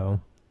Nintendo,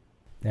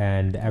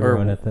 and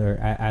everyone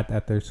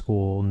at their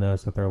school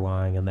knows that they're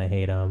lying and they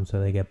hate them, so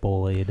they get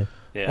bullied.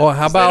 Yeah, Oh,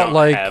 how 'cause they about, don't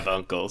like- have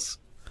uncles?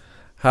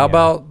 How Yeah.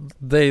 about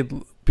they,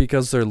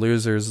 because they're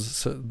losers,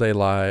 so they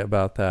lie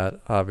about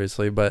that,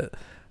 obviously. But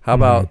how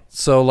about,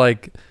 so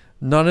like,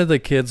 none of the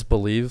kids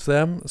believe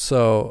them.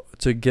 So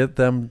to get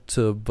them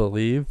to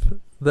believe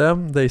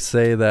them, they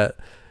say that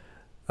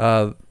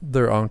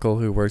their uncle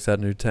who works at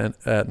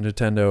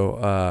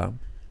Nintendo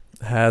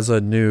has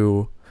a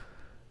new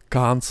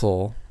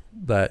console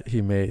that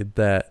he made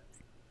that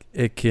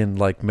it can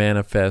like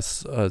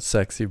manifest a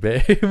sexy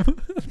babe.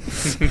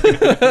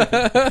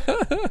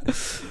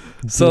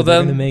 So Dude,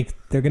 then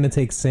they're gonna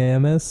take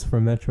Samus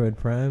from Metroid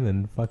Prime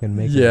and fucking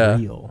make Yeah. it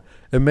real.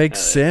 it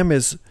makes Yeah.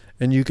 Samus,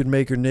 and you can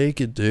make her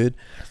naked, dude.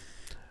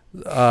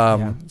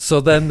 Yeah.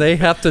 So then they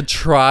have to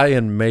try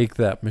and make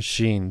that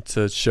machine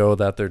to show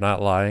that they're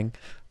not lying.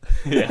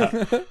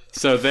 Yeah.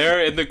 So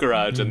they're in the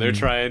garage and they're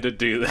trying to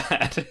do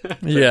that.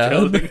 They're Yeah.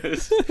 building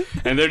this.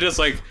 And they're just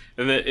like,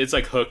 and then it's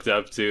like hooked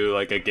up to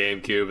like a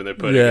GameCube, and they're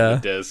putting Yeah. in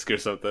a disc or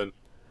something.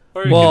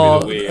 Or it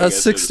Well, could be the Wii, I a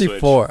guess, or the Switch.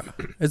 64.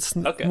 It's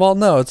Okay. well,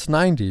 no, it's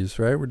 90s,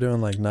 right? We're doing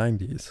like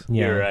 90s.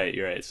 Yeah. You're right.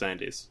 It's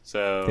 90s.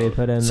 So They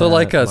put in So that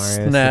like a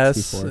Mario SNES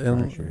 64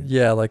 and cartridge.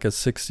 yeah, like a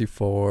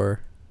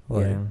 64.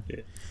 Like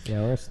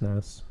Yeah, or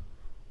SNES.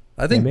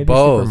 I think maybe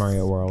both. Super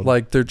Mario World.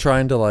 Like they're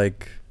trying to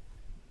like,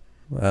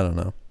 I don't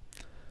know,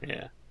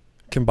 yeah.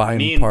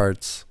 combine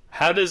parts.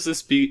 How does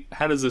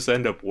this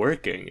end up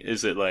working?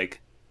 Is it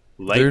like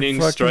lightning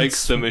fucking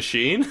strikes the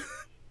machine?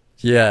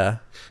 Yeah.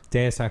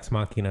 Deus Ex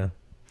Machina.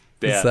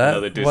 Yeah, that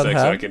another Deus what Ex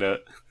happened?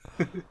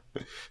 Machina.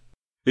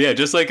 Yeah,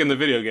 just like in the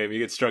video game, you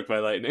get struck by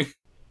lightning.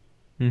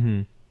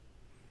 Mm-hmm.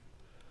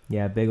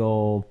 Yeah, big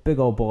old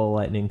ball of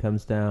lightning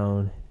comes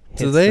down,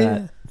 hits Do they-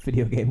 that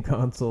video game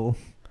console.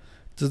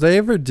 Did they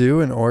ever do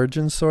an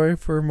origin story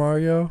for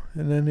Mario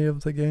in any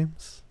of the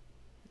games?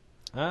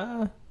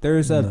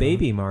 There's a No.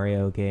 Baby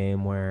Mario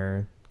game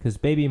where, because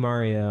Baby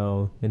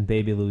Mario and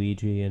Baby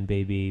Luigi and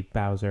Baby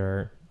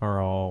Bowser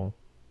are all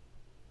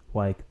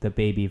like the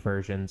baby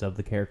versions of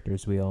the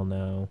characters we all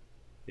know.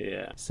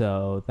 Yeah.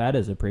 So that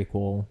is a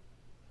prequel.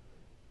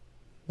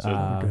 So,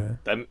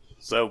 Okay.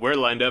 so we're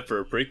lined up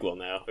for a prequel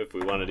now if we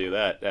want to do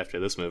that after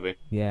this movie.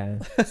 Yeah,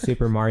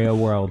 Super Mario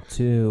World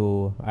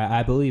 2.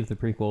 I believe the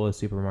prequel is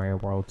Super Mario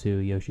World 2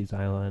 Yoshi's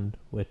Island,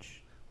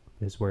 which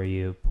is where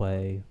you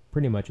play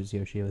pretty much as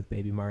Yoshi with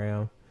Baby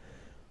Mario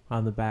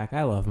on the back.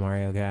 I love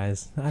Mario,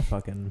 guys.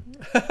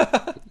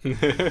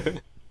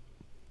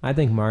 I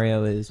think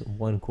Mario is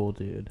one cool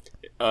dude.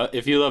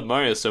 If you love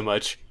Mario so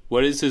much,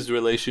 what is his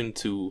relation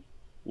to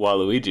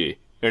Waluigi?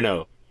 Or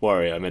no,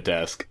 Wario, I meant to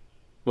ask.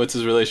 What's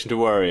his relation to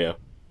Wario?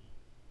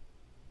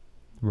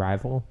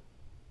 Rival?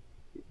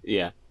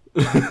 Yeah.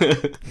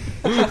 I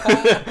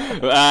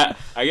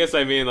guess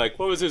I mean, like,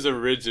 what was his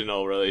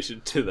original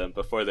relation to them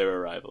before they were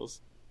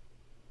rivals?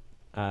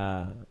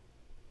 I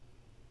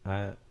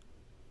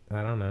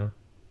don't know.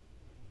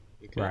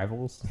 Okay.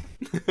 Rivals?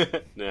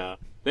 No.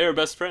 They were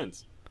best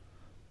friends.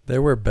 They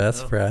were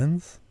best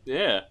friends?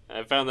 Yeah,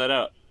 I found that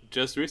out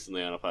just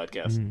recently on a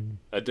podcast.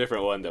 A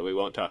different one that we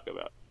won't talk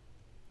about.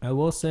 I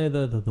will say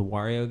the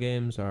Wario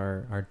games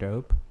are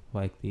dope.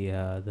 Like the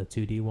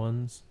 2D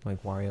ones,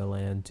 like Wario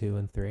Land 2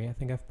 and 3, I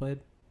think I've played.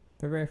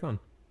 They're very fun.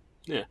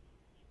 Yeah.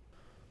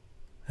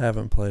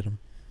 Haven't played them.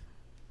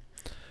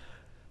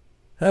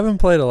 Haven't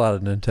played a lot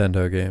of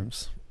Nintendo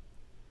games.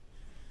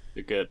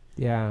 They're good.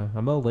 Yeah,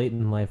 I'm a late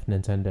in life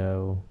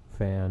Nintendo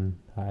fan.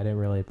 I didn't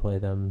really play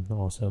them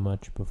all so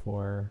much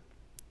before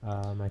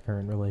my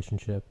current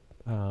relationship.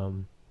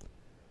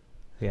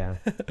 Yeah.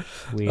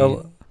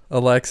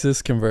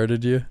 Alexis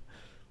converted you?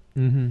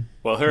 Mm-hmm.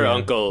 Well, her Yeah.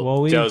 uncle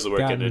Well, we've does work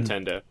gotten- at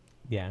Nintendo.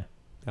 Yeah.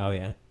 Oh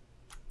yeah.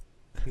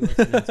 He works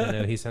at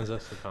Nintendo. He sends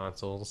us the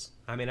consoles.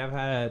 I mean,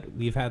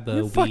 we've had the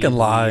You're Wii, fucking the Wii U,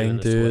 lying, and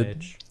the dude.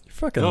 Switch. You're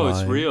fucking No, lying.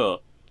 it's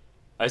real.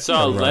 I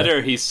saw a Yeah, right.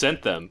 letter he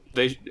sent them.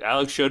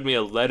 Alex showed me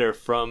a letter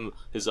from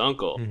his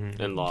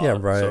uncle-in-law, Yeah,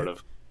 right. sort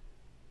of.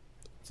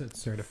 It's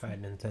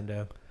certified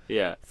Nintendo.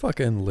 Yeah.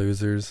 Fucking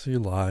losers.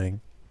 You're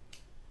lying.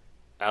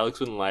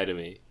 Alex wouldn't lie to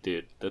me,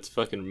 dude. That's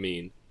fucking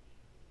mean.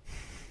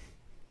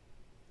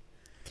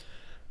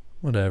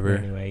 Whatever.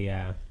 Anyway,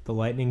 yeah. The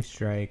lightning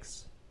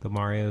strikes. The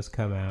Marios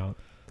come out.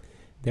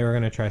 They were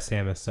gonna try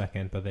Samus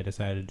second, but they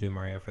decided to do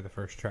Mario for the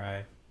first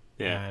try.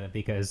 Yeah.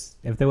 Because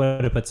if they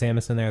would have put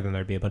Samus in there, then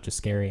there'd be a bunch of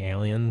scary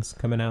aliens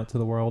coming out to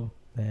the world,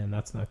 and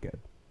that's not good.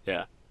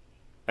 Yeah.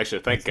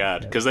 Actually, thank That's not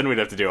God, good. because then we'd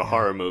have to do a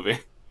horror movie.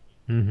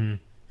 Mm-hmm.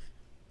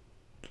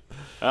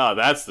 Oh,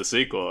 that's the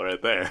sequel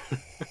right there.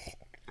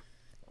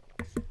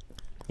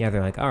 Yeah,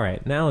 they're like, all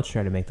right, now let's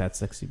try to make that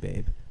sexy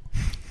babe,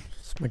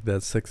 Let's make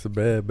that sexy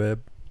babe.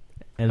 and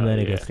Oh, then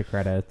it yeah. goes to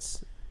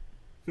credits.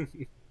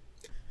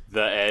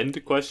 The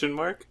end? Question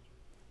mark.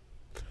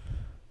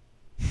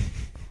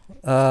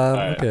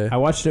 Alright. Okay. I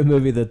watched a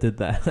movie that did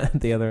that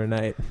the other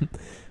night.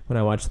 When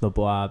I watched The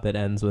Blob, it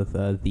ends with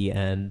the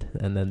end,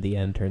 and then the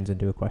end turns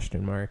into a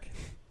question mark.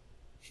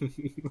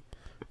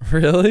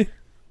 Really?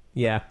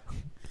 Yeah.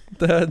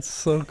 That's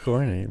so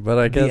corny. But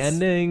I guess The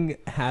ending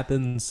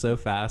happened so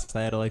fast,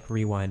 I had to like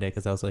rewind it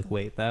because I was like,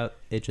 wait, that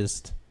it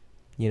just,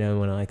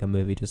 when like a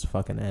movie just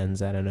fucking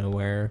ends out of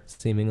nowhere,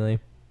 seemingly.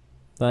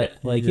 But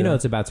like, Yeah.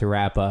 it's about to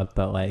wrap up,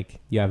 but like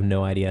you have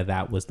no idea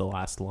that was the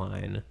last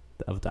line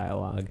of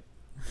dialogue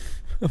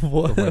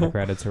before the what,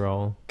 credits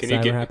roll. Can Does you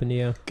that get- ever happen to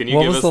you? Can you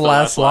what give was us the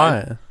last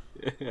line?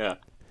 Yeah.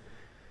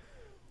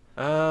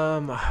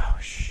 Oh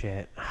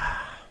shit.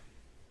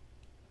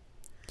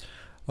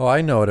 Oh,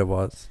 I know what it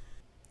was.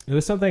 It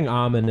was something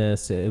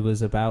ominous. It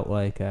was about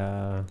like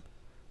as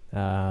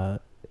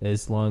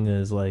long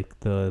as like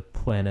the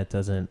planet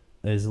doesn't,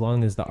 as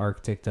long as the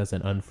Arctic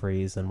doesn't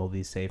unfreeze, then we'll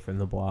be safe from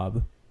the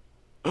blob.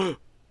 Which,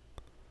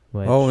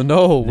 Oh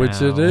no,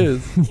 which it now-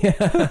 is. Yeah.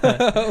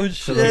 Oh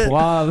So the shit.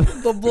 blob.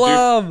 The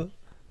blob.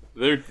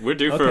 We're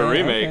due for a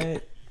Okay, remake. okay.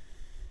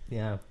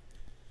 Yeah.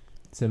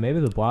 So maybe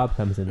the blob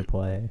comes into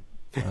play.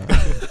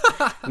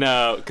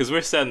 No, because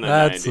we're set in the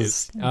That's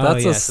 90s. Oh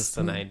that's yes, a it's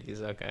the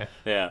 90s. Okay.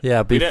 Yeah.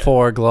 yeah, We did-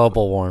 before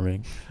global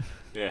warming.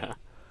 Yeah.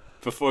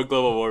 Before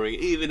global warming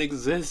even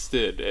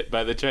existed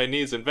by the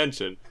Chinese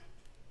invention.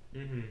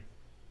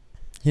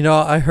 You know,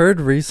 I heard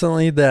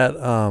recently that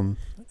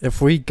if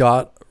we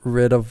got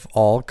rid of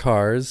all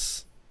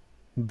cars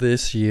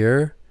this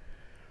year,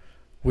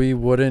 we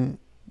wouldn't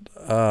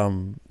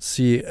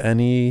see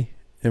any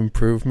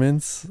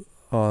improvements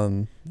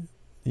on,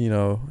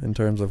 in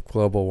terms of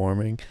global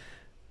warming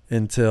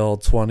until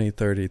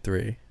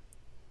 2033.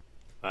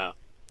 Wow.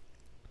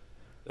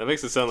 That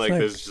makes it sound like It's like-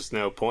 there's just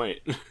no point.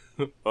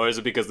 Or is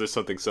it because there's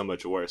something so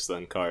much worse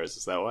than cars?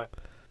 Is that why?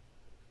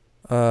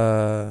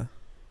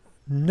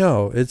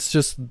 No, it's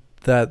just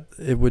that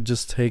it would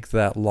just take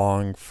that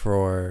long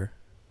for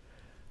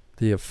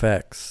the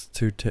effects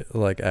to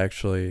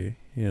actually,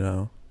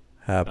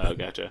 happen. Oh,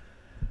 gotcha.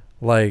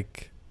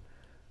 Like,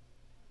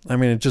 I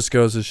mean, it just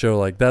goes to show,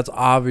 like, that's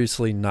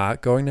obviously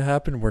not going to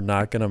happen. We're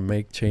not going to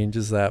make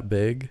changes that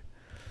big.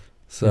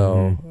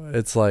 So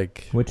it's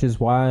like, Which is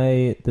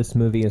why this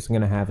movie isn't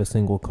going to have a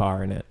single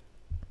car in it.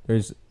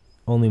 There's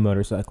only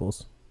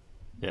motorcycles.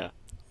 Yeah.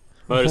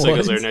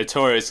 Motorcycles What? are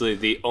notoriously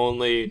the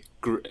only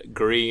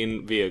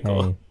green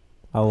vehicle. Hey,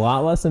 a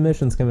lot less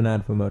emissions coming out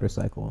of a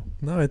motorcycle.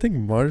 no, I think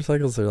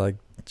motorcycles are, like,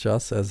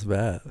 just as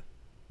bad.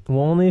 Well,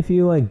 only if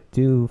you like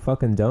do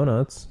fucking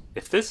donuts.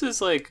 If this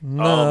is like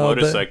No, all that-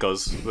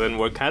 motorcycles, then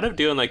we're kind of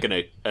doing like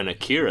an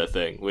Akira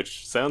thing,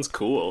 which sounds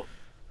cool.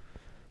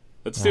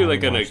 Let's I do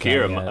like an haven't watched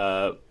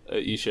Akira.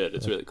 that You should.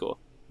 It's really cool.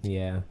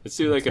 Yeah. Let's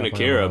do like an It's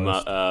definitely Akira on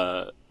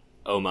the list.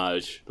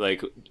 homage.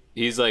 Like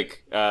he's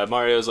like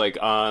Mario's like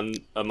on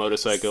a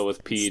motorcycle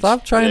with Peach.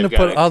 Stop trying and to they've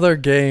put got other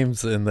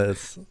games in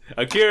this.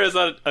 Akira's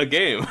not a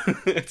game.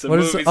 It's a What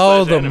is movie.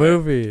 Oh, slash the anime.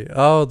 movie.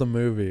 Oh, the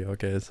movie.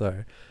 Okay,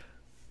 sorry.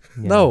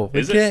 Yeah. No,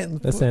 we Is it?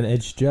 can't. Listen,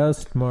 it's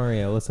just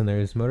Mario. Listen,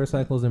 there's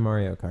motorcycles in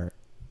Mario Kart.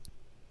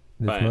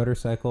 There's Fine.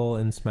 motorcycle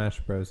in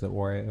Smash Bros. That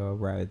Wario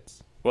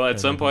rides. Well, at and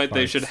some he point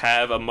they should farts.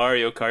 have a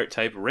Mario Kart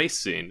type race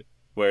scene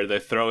where they're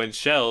throwing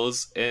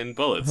shells and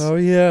bullets. Oh,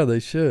 yeah,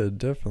 they should,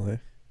 definitely.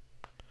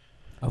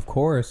 Of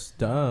course,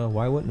 duh.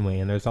 Why wouldn't we?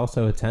 And there's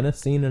also a tennis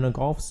scene and a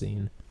golf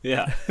scene.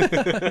 Yeah.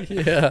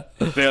 Yeah.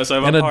 They also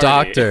have And a party.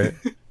 doctor.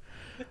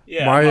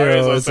 Yeah, Mario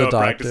Mario's is also a a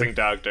doctor. practicing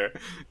doctor.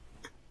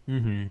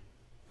 Mm-hmm.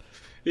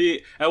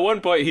 He at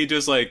one point he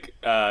just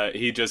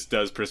he just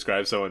does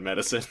prescribe someone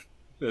medicine.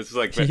 It's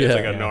like it's Yeah.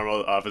 like a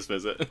normal office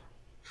visit.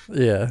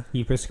 Yeah.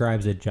 He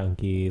prescribes a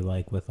junkie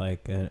with an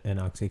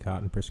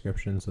OxyContin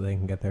prescription so they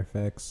can get their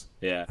fix.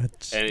 Yeah,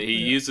 That's- and he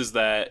uses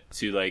that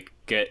to like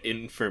get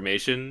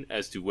information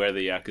as to where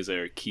the Yakuza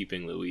are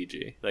keeping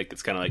Luigi. Like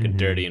it's kind of like a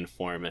dirty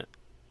informant.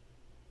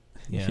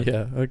 Yeah.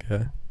 Yeah,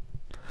 okay.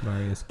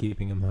 Mario's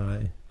keeping him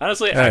high.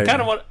 Honestly, Alright.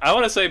 I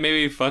want to say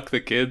maybe fuck the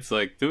kids.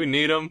 Like, do we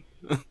need them?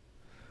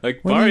 Like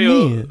What do you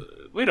Mario, mean?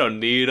 we don't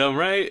need them,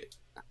 right?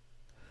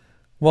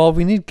 Well,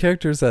 we need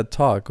characters that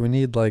talk. We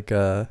need, like,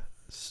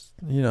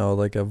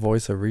 like a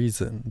voice of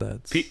reason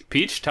that's...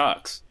 Peach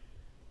talks.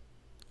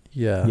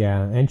 Yeah.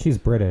 Yeah, and she's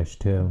British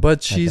too. But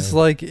I she's, think.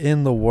 like,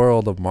 in the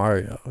world of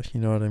Mario.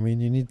 You know what I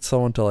mean? You need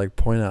someone to, like,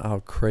 point out how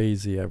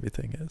crazy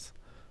everything is.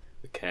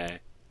 Okay,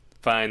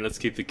 fine. Let's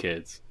keep the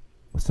kids.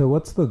 So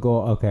what's the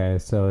goal? Okay,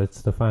 so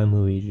it's to find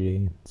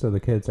Luigi. So the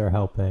kids are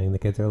helping. The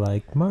kids are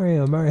like,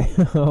 Mario,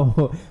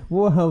 Mario,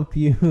 we'll help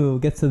you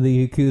get to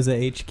the Yakuza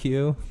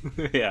HQ.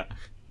 Yeah.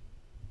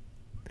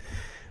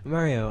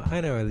 Mario,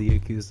 I know where the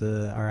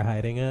Yakuza are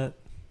hiding at.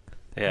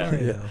 Yeah.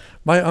 Mario.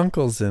 My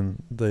uncle's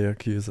in the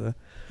Yakuza.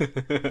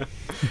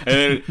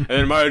 and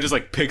then Mario just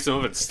like picks him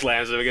up and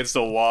slams him against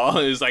the wall.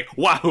 And he's like,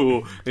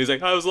 "Wahoo!" He's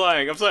like, "I was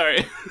lying. I'm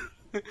sorry."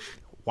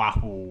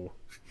 Wahoo.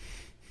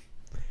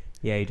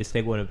 Yeah, you just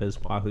take one of his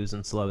wahoos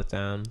and slow it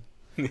down.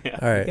 Yeah.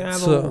 All You right, can have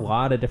so a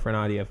lot of different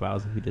audio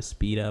files if you just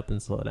speed up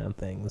and slow down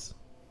things.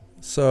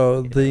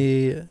 so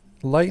the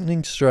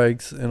lightning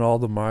strikes and all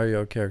the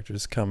Mario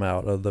characters come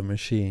out of the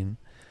machine,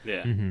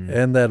 Yeah. Mm-hmm.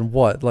 and then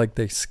what? Like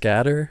they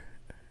scatter,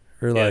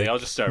 or Yeah, like they all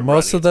just start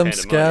most running. of them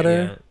It's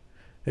pandemonium. scatter?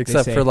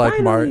 Except for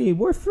like Mario. Finally,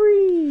 we're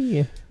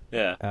free.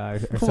 Yeah. Or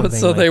something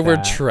So like they were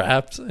that.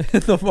 trapped in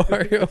the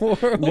Mario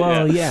world.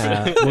 Well,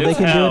 Yeah. yeah. Well, they It's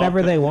can do hell.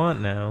 whatever they want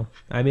now.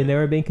 I mean, they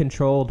were being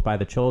controlled by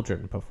the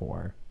children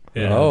before.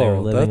 You Yeah. know, they were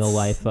Oh, living a that's-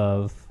 life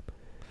of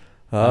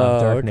Oh,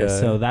 darkness.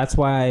 okay. So that's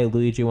why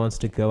Luigi wants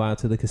to go out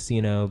to the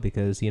casino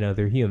because, you know,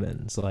 they're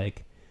humans.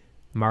 Like,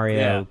 Mario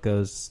Yeah.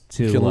 goes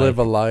to you can like, live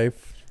a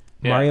life.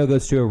 Yeah. Mario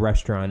goes to a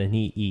restaurant and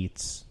he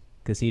eats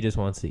because he just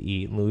wants to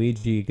eat.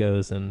 Luigi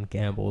goes and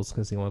gambles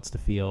because he wants to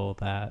feel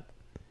that.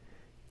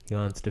 He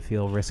wants to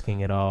feel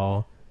risking it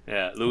all.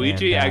 Yeah,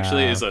 Luigi And,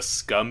 actually is a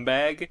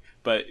scumbag,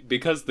 but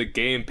because the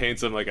game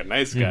paints him like a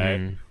nice guy,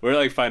 Mhm. we're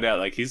like find out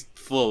like he's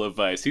full of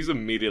vice. He's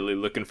immediately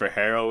looking for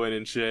heroin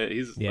and shit.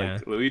 He's Yeah.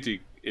 like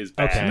Luigi is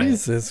bad. Okay.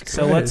 Jesus Christ.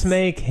 So let's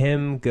make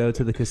him go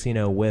to the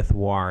casino with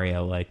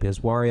Wario, like, because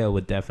Wario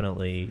would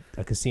definitely,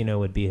 a casino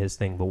would be his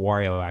thing, but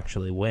Wario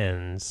actually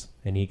wins,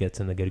 and he gets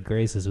in the good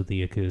graces with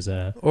the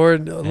Yakuza. Or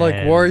like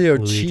And Wario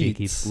Luigi cheats.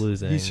 keeps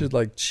losing. He should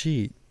like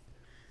cheat.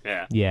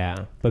 Yeah, Yeah,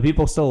 but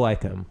people still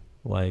like him.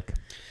 Like,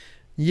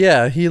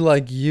 Yeah, he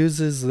like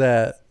uses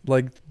that,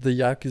 like the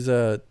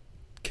Yakuza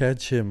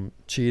catch him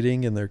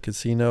cheating in their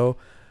casino,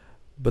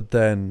 but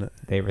then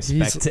they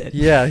respect it.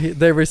 Yeah,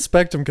 they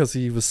respect him because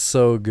he was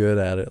so good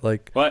at it.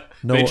 Like what?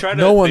 no, they try to,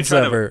 no they one's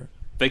try to- ever.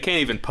 They can't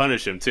even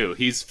punish him too.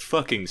 He's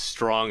fucking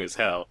strong as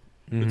hell.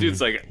 The Mhm.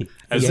 dude's like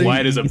as Yeah,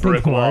 wide as a you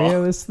brick think wall.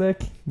 Mario is thick?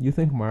 You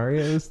think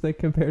Mario is thick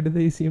compared to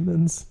these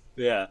humans?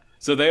 Yeah.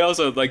 So they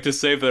also like to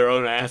save their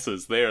own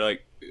asses. They are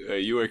like,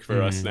 you work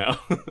for us now.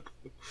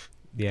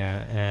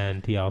 Yeah,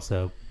 and he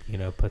also, you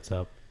know, puts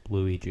up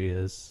Luigi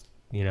as,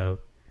 you know,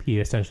 he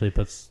essentially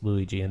puts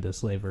Luigi into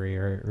slavery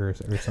or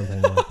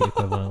something like the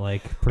equivalent,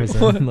 like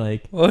prison,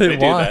 like. Wait, They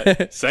do why?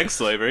 that. Sex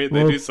slavery.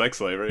 They Well- do sex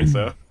slavery.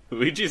 So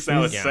Luigi's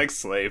now a Yeah. sex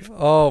slave.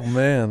 Oh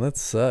man, that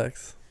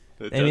sucks.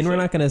 It I mean, does we're suck.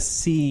 not going to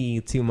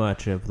see too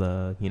much of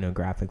the, you know,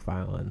 graphic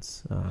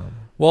violence.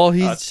 Well,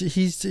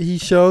 he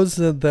shows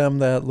them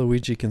that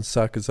Luigi can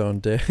suck his own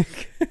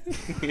dick.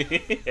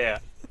 Yeah.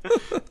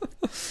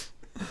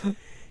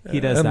 He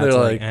does And that they're to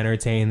like-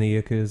 entertain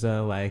the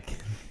Yakuza, like.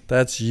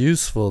 That's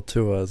useful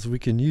to us. We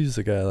can use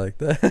a guy like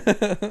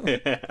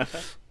that.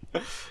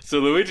 Yeah. So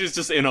Luigi's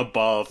just in a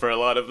ball for a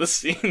lot of the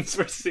scenes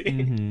we're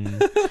seeing.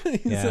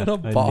 Mhm. He's Yeah, in a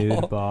ball.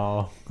 nude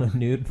ball, a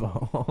nude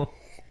ball.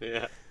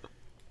 Yeah.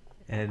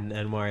 And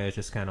Mario's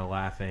just kind of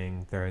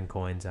laughing, throwing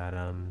coins at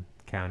him,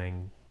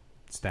 counting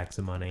stacks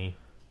of money.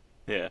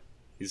 Yeah.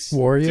 He's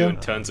Wario? doing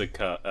tons of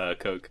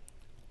coke.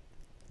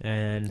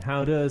 And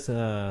how does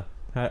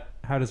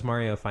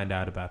Mario find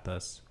out about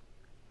this?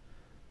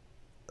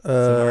 So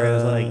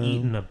Mario's like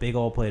eating a big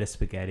old plate of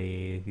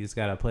spaghetti. He's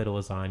got a plate of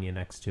lasagna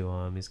next to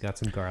him. He's got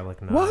some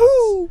garlic knots.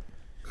 Woohoo!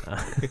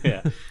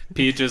 Yeah.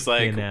 Peach is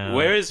like, You know,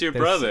 where is your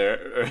there's-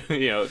 brother? Or,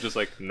 you know, just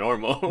like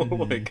normal.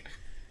 Like,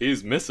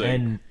 he's missing.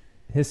 And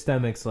his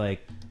stomach's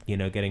like, you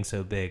know, getting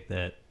so big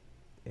that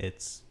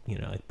it's, you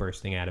know, like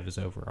bursting out of his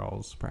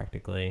overalls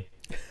practically.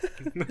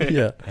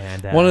 Yeah.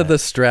 And One of the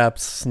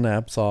straps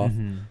snaps off.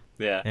 mhm.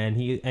 Yeah. And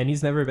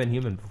he's never been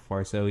human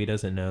before, so he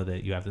doesn't know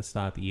that you have to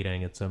stop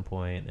eating at some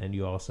point, and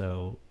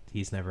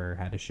he's never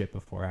had a shit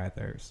before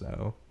either,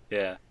 so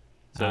Yeah.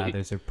 So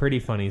there's a pretty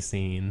funny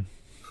scene.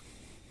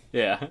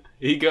 yeah,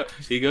 he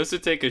goes to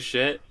take a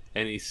shit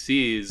and he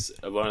sees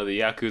one of the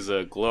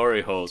Yakuza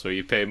glory holes where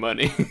you pay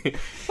money.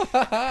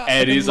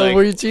 And he's like,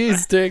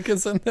 Luigi's dick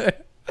is in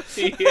there.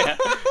 yeah.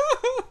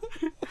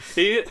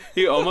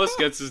 He almost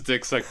gets his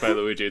dick sucked by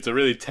Luigi. It's a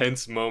really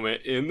tense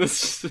moment in this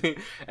scene.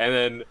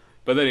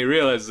 But then he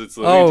realizes it's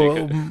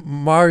Luigi. Oh,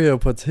 Mario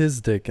puts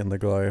his dick in the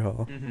glory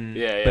hole.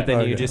 Yeah. But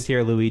then you Okay. just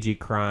hear Luigi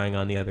crying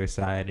on the other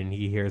side, and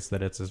he hears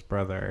that it's his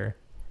brother.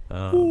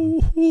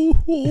 And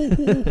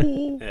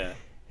Yeah.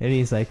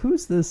 he's like,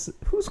 who's this?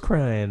 Who's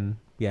crying?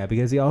 Yeah,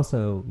 because he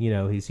also, you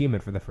know, he's human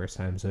for the first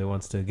time, so he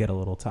wants to get a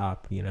little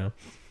top, you know?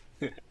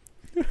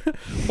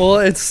 Well,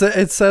 it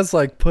says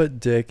like put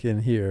dick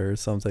in here or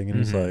something, and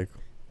he's Mhm. like,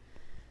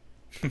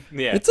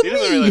 Yeah. "It's a he me,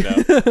 doesn't really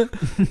know.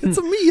 it's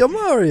a me, a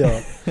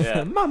Mario."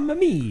 Yeah. Mamma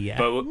mia!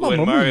 But when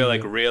Mamma Mario mia.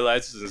 like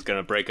realizes it's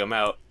gonna break him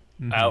out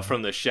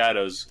from the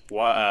shadows,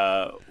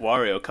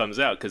 Wario comes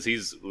out because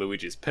he's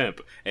Luigi's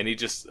pimp, and he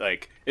just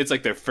like it's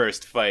like their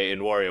first fight,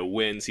 and Wario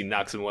wins. He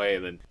knocks him away,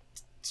 and then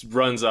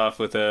runs off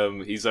with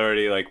him. He's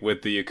already like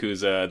with the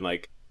Yakuza, and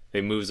like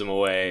they moves him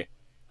away.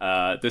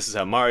 This is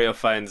how Mario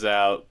finds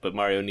out, but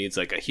Mario needs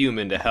like a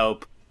human to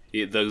help.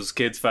 Those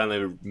kids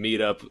finally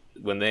meet up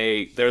when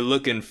they're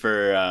looking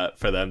for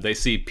them. They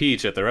see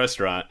Peach at the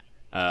restaurant,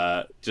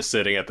 just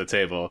sitting at the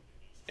table,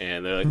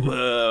 and they're like,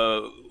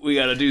 "Whoa, we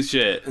gotta do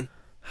shit."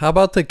 How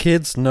about the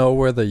kids know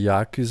where the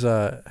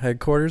Yakuza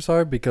headquarters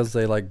are because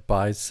they like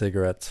buy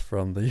cigarettes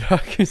from the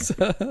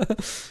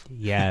Yakuza?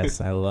 Yes,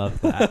 I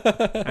love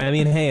that. I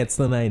mean, hey, it's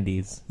the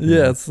 90s.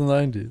 Yeah, it's the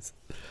 90s.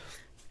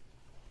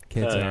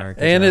 Kids are.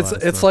 And kids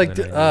it's are like allowed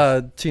to smoke in the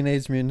 90s.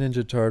 Teenage Mutant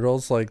Ninja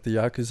Turtles. Like the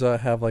Yakuza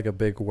have like a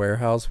big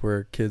warehouse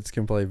where kids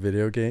can play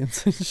video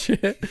games and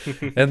shit.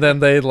 And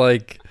then they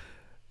like,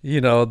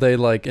 they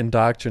like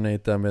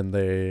indoctrinate them and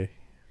they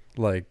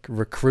like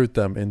recruit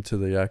them into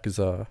the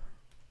Yakuza.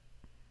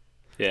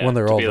 Yeah, when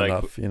they're to old be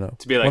like, enough,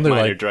 to be like when they're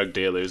minor like, drug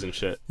dealers and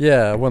shit.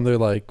 Yeah, when they're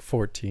like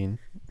 14.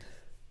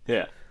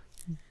 Yeah.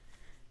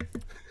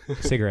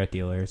 Cigarette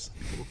dealers.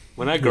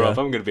 When I grow Yeah. up,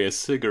 I'm gonna be a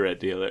cigarette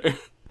dealer.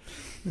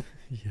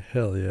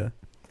 Hell yeah.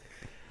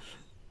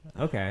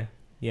 Okay.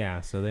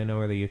 Yeah, so they know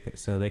where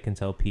so they can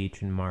tell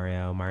Peach and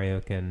Mario.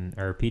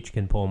 Peach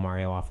can pull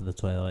Mario off of the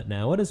toilet.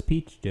 Now, what is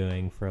Peach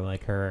doing for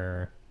like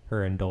her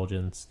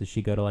indulgence? Does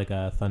she go to like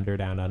a Thunder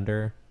Down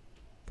Under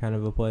kind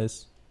of a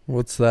place?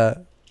 What's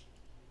that?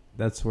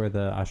 That's where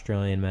the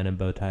Australian men in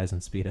bow ties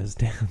and speedos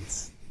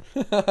dance.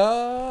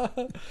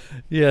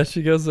 Yeah,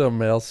 she goes to a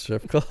male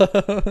strip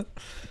club.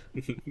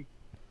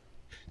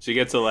 She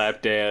gets a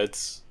lap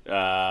dance.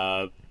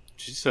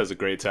 She just has a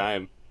great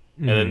time.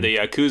 Mm. And then the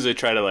Yakuza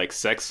try to like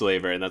sex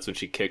slave her, and that's when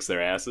she kicks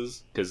their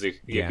asses because the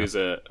Yeah.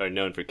 Yakuza are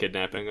known for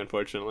kidnapping,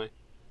 unfortunately.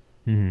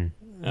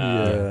 Mm-hmm.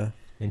 Yeah.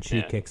 And she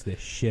Yeah. kicks the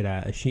shit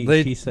out. She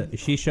They-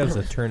 shoves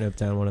a turnip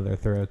down one of their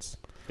throats.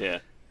 Yeah.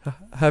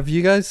 Have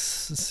you guys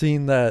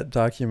seen that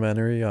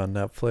documentary on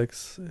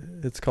Netflix?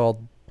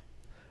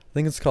 I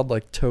think it's called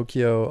like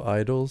Tokyo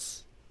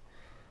Idols.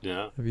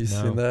 Yeah. Have you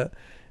No. seen that?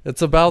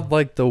 It's about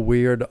like the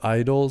weird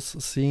idols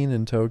scene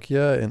in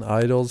Tokyo, and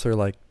idols are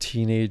like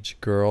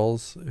teenage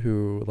girls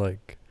who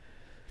like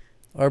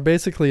are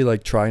basically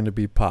like trying to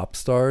be pop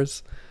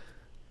stars.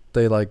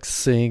 They like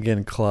sing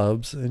in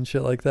clubs and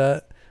shit like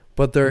that,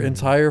 but their Mhm.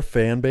 entire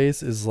fan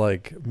base is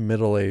like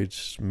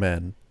middle-aged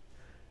men,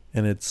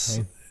 and it's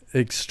Okay.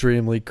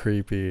 extremely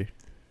creepy.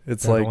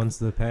 It's They're the like ones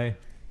that pay.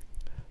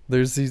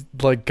 there's these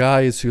like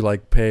guys who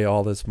like pay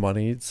all this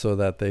money so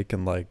that they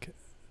can like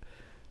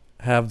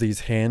have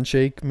these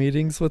handshake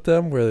meetings with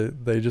them where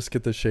they just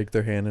get to shake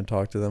their hand and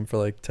talk to them for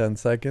like 10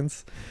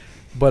 seconds,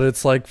 but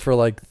it's like for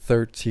like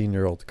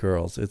 13-year-old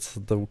girls. It's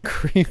the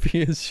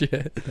creepiest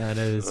shit. That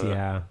is,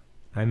 yeah.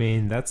 I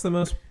mean, that's the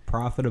most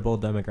profitable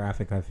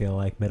demographic, I feel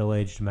like.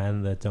 Middle-aged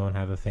men that don't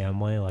have a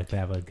family, like they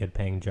have a good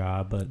paying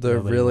job, but They're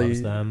nobody really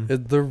loves them.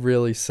 they're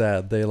really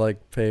sad. They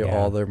like pay Yeah.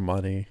 all their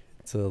money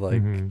to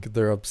like Mhm.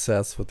 they're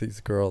obsessed with these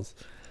girls.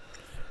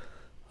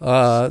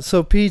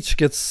 So Peach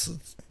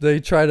they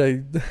try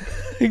to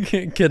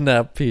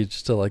kidnap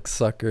Peach to like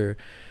suck her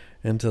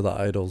into the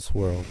idols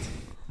world.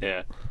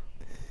 Yeah.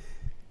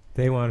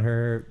 They want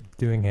her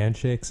doing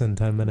handshakes and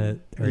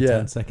 10-minute or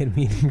Yeah. 10-second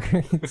meet and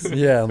greets.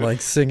 Yeah, and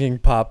like singing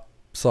pop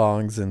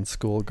songs in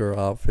schoolgirl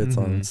outfits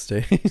on Mhm.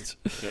 stage.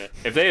 Yeah.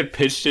 If they had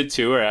pitched it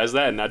to her as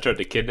that and not tried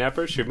to kidnap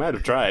her, she might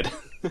have tried.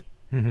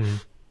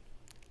 Mhm.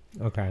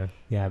 Okay.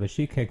 Yeah, but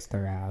she kicks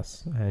their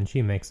ass and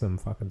she makes them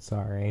fucking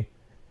sorry.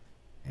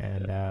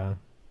 And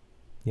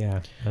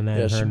yeah, and then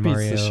Yeah, her she and beats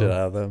Mario the shit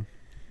out of them.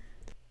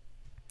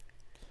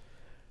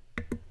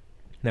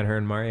 then her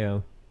and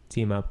Mario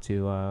team up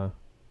to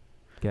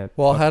get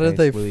Well, how did fuckface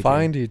they Luigi.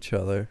 find each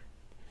other?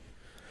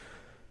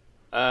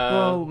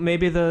 Well,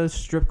 maybe the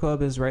strip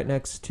club is right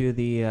next to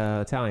the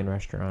Italian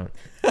restaurant.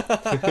 And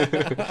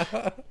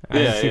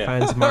Yeah, she yeah.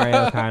 finds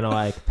Mario kind of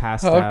like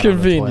passed How out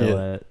convenient. on the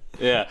toilet.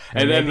 yeah.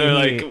 And And then they're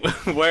maybe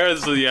like, where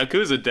is the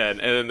Yakuza den?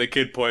 And then the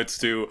kid points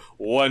to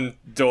one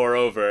door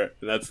over,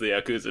 and that's the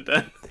Yakuza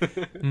den.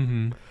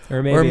 Mm-hmm.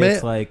 Or maybe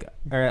it's like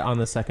on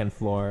the second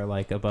floor,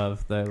 like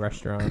above the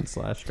restaurant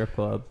 / strip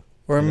club.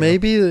 Or You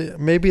know?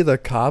 maybe the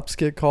cops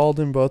get called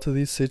in both of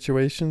these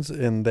situations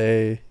and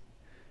they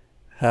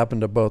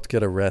happen to both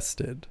get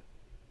arrested.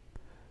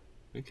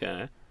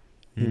 Okay.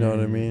 You know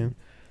what I mean?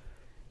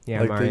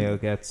 Yeah, Like Mario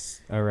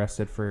gets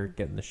arrested for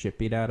getting the shit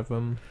beat out of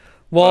him.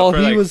 Well, for,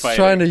 he like, was fighting.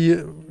 trying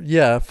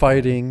to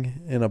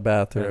fighting in a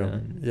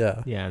bathroom.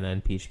 Yeah. Yeah, and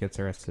then Peach gets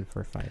arrested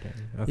for fighting.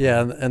 Okay.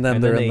 Yeah, and then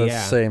And they're then in they- the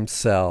same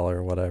cell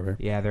or whatever.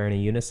 Yeah, they're in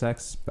a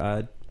unisex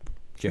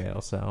jail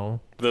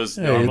cell. Those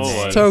Hey, normal it's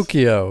ones.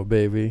 Tokyo,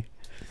 baby.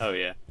 Oh,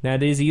 yeah. Now,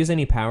 does he use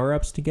any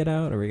power-ups to get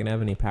out? Are we going to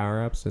have any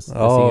power-ups? Is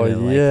Oh, he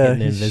gonna, yeah, hit an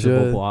he invisible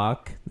should.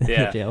 block in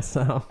Yeah. the jail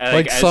cell? And,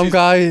 Like as some he's-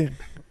 guy.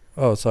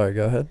 Oh, sorry.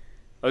 Go ahead.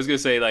 I was gonna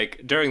say,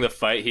 like, during the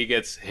fight, he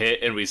gets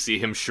hit, and we see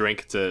him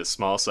shrink to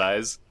small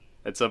size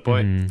at some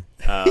point.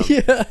 Mhm.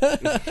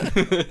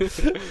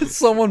 Yeah.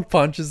 Someone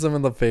punches him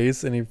in the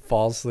face and he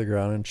falls to the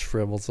ground and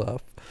shrivels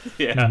up.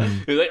 Yeah,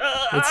 Mhm. he's like,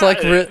 "Ah!" It's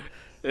like It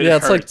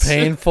it's like hurts.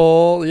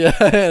 painful. Yeah,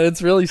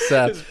 it's really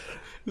sad.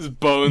 His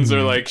bones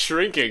are like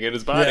shrinking in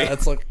his body. Yeah,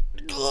 it's like.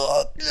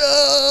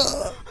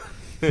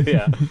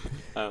 Yeah.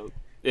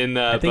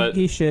 I think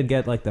he should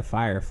get like the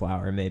fire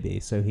flower maybe,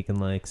 so he can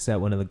like set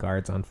one of the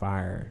guards on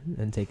fire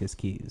and take his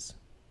keys.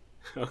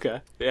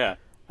 Okay. Yeah.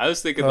 I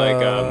was thinking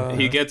like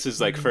he gets his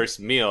like first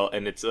meal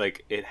and it's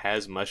like it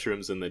has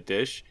mushrooms in the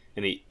dish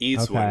and he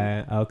eats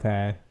one.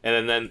 Okay.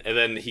 And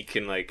then he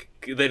can like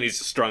then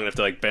he's strong enough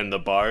to like bend the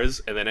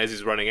bars and then as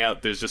he's running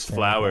out there's just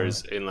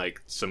flowers in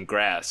like some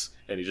grass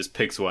and he just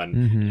picks one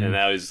and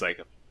now he's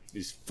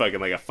fucking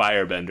like a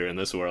firebender in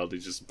this world.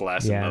 He's just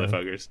blasting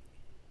motherfuckers.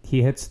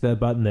 He hits the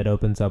button that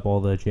opens up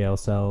all the jail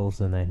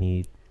cells and then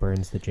he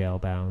burns the jail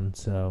bound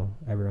so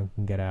everyone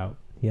can get out.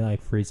 He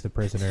like frees the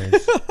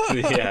prisoners.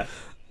 Yeah.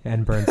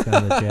 And burns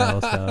down the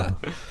jail, so...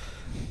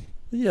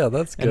 Yeah,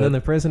 that's good. And then the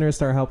prisoners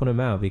start helping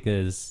him out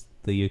because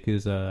the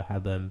Yakuza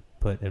had them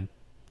put in...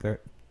 They're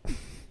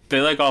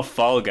like all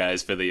fall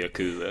guys for the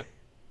Yakuza.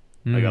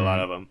 Like a lot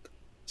of them.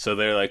 So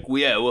they're like,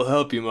 yeah, we'll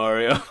help you,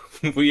 Mario.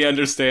 We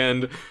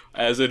understand,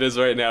 as it is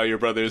right now, your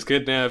brother is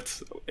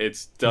kidnapped.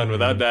 It's done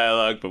without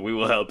dialogue, but we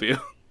will help you.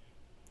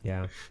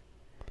 Yeah.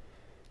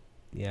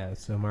 Yeah,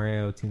 so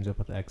Mario teams up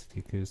with the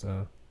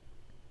ex-Yakuza.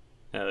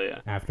 Hell yeah.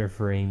 After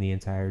freeing the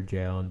entire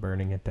jail and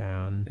burning it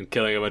down. And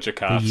killing a bunch of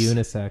cops. The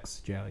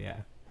unisex jail,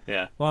 yeah.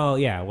 Yeah. Well,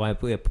 yeah.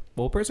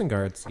 Well, prison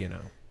guards, you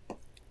know.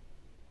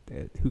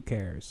 Who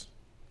cares?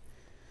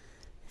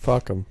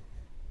 Fuck them.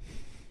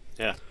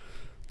 Yeah.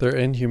 They're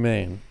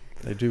inhumane.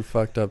 They do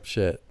fucked up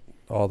shit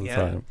all the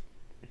time.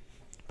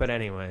 But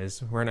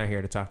anyways, we're not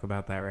here to talk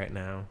about that right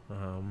now.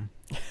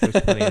 There's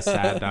plenty of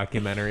sad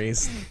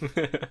documentaries.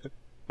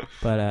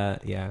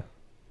 But, yeah.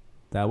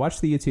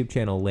 Watch the YouTube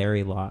channel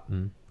Larry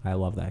Lawton. I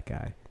love that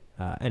guy.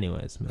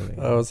 Anyways, moving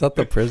on. Oh, is that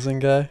the prison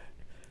guy?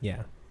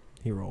 Yeah,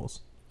 he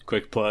rolls.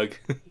 Quick plug.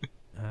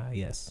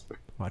 Yes,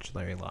 watch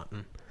Larry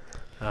Lawton.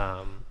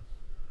 But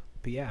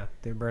yeah,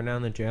 they burn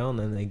down the jail and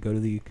then they go to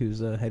the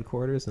Yakuza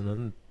headquarters and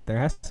then there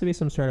has to be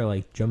some sort of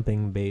like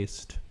jumping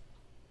based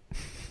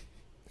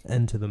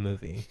end to the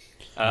movie.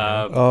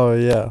 Oh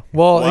yeah.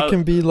 Well, it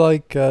can be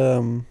like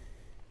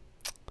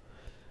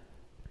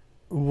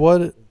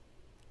what?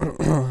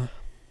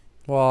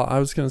 Well, I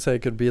was gonna say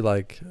it could be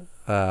like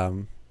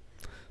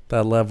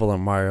that level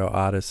in Mario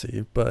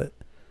Odyssey, but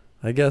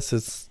I guess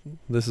this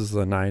is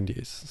the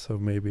 90s, so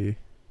maybe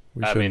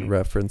we shouldn't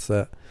reference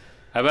that.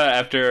 How about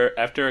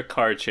after a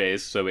car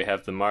chase, so we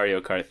have the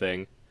Mario Kart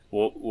thing,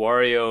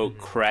 Wario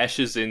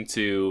crashes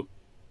into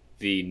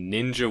the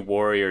Ninja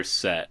Warrior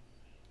set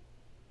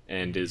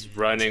and is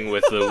running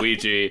with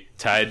Luigi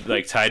tied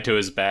to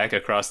his back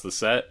across the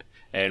set.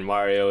 And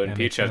Mario and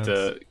Peach have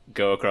to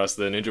go across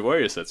the Ninja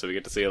Warrior set, so we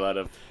get to see a lot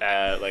of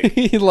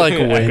he like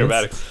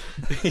acrobatics.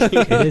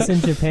 It is in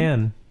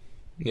Japan.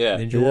 Yeah,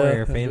 Ninja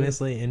Warrior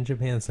famously in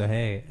Japan. So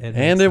hey,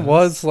 it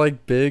was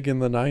like big in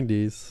the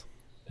 90s.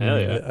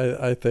 Hell yeah,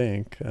 I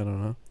think. I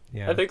don't know.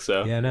 Yeah, I think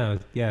so. Yeah, no,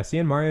 yeah.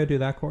 Seeing Mario do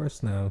that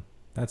course, no,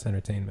 that's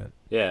entertainment.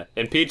 Yeah,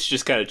 and Peach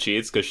just kind of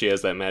cheats because she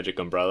has that magic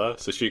umbrella,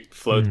 so she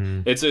floats.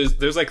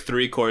 There's like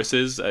 3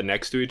 courses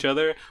next to each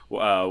other.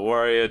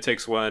 Wario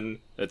takes one.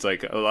 It's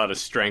like a lot of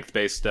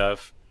strength-based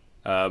stuff.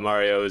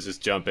 Mario is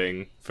just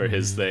jumping for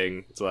his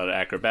thing. It's a lot of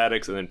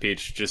acrobatics, and then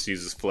Peach just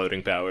uses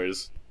floating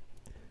powers.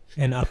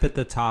 And up at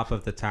the top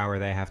of the tower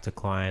they have to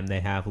climb, they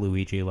have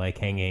Luigi like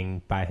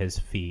hanging by his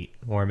feet,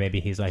 or maybe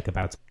he's like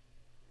about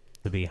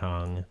to be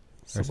hung.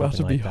 Or about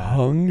to like be that.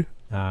 hung?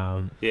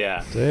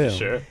 Yeah, damn.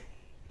 Sure.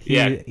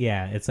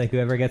 Yeah, it's like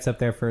whoever gets up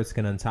there first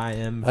can untie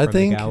him I from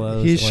think the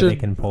gallows, he or should- they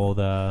can pull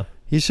the...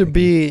 He should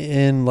be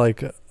in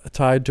like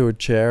tied to a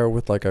chair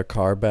with like a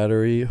car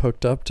battery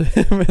hooked up to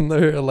him, and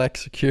they're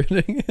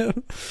electrocuting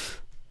him.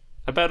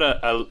 How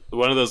about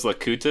one of those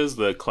Lakutas,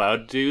 the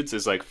cloud dudes,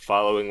 is like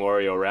following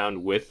Wario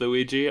around with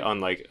Luigi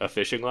on like a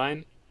fishing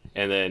line,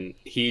 and then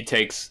he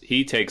takes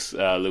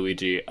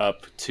Luigi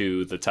up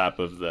to the top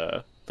of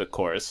the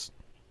course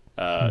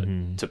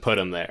to put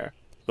him there.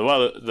 But while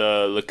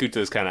the Lakuta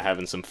is kind of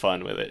having some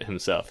fun with it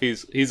himself,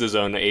 he's his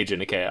own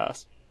agent of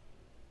chaos.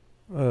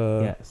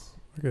 Yes.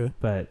 Okay.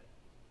 But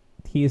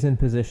he's in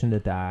position to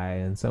die,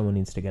 and someone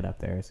needs to get up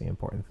there is the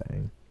important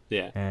thing.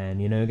 Yeah.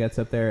 And, he gets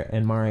up there,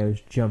 and Mario's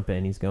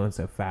jumping. He's going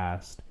so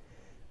fast.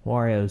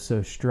 Wario's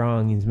so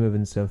strong. He's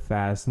moving so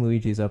fast.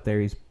 Luigi's up there.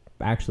 He's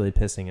actually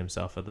pissing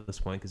himself at this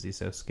point because he's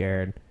so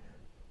scared.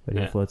 But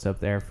he floats up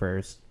there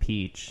first.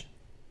 Peach,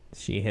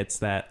 she hits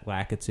that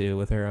Lakitu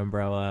with her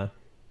umbrella.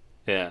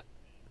 Yeah.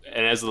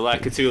 And as the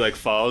Lakitu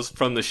falls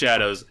from the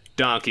shadows,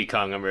 Donkey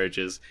Kong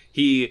emerges.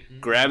 He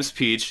grabs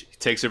Peach,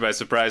 takes her by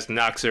surprise,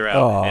 knocks her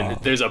out, and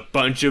there's a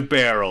bunch of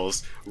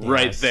barrels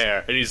right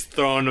there, and he's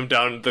throwing them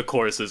down the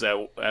courses at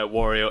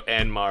Wario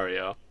and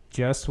Mario.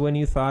 Just when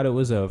you thought it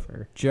was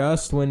over.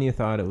 Just when you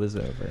thought it was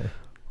over.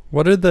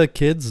 What are the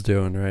kids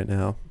doing right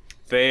now?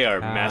 They are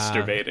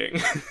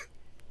masturbating.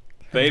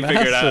 They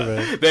figured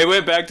out. They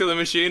went back to the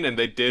machine, and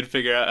they did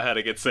figure out how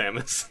to get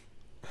Samus.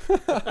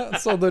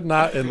 So they're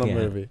not in the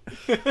movie.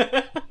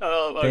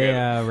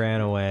 They ran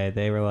away.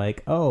 They were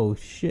like, "Oh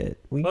shit,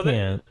 we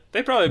can't."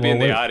 They probably be in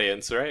the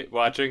audience, right?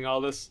 Watching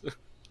all this.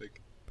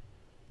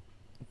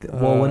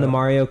 Well, when the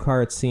Mario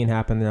Kart scene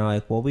happened, they're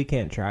like, well, we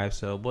can't drive,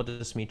 so we'll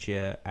just meet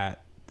you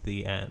at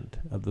the end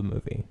of the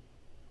movie.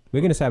 We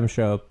can just have them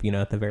show up,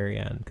 at the very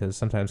end, because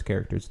sometimes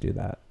characters do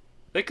that.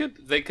 They could,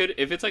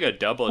 if it's like a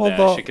double Well,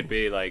 dash, it could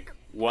be like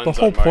one's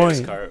whole on Mario's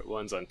point- cart,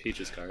 one's on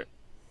Peach's cart.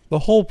 The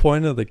whole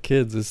point of the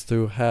kids is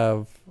to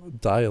have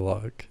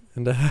dialogue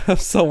and to have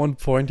someone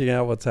pointing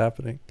out what's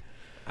happening.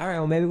 All right,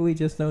 well, maybe we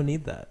just don't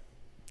need that.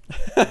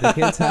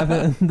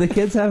 The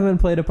kids haven't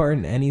played a part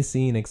in any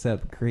scene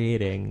except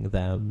creating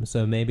them,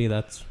 so maybe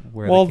that's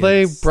where. Well, the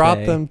they kids brought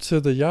stay. them to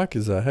the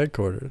Yakuza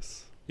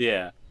headquarters.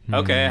 Yeah.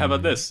 Okay, how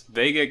about this?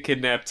 They get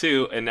kidnapped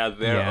too, and now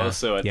they're Yeah,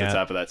 also at yeah, the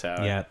top of that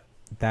tower. Yeah,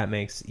 that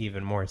makes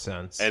even more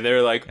sense. And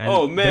they're like, And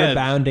 "Oh they're man!"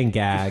 bound and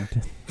gagged.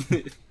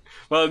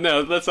 Well,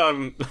 no, let's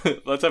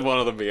have one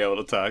of them be able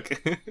to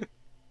talk.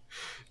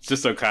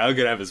 Just so Kyle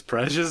can have his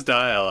precious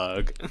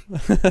dialogue.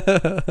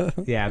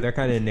 Yeah, they're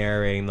kind of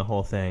narrating the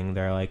whole thing.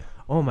 They're like,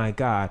 "Oh my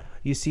god,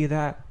 you see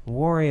that?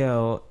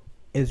 Wario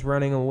is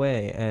running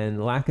away, and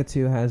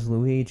Lakitu has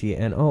Luigi,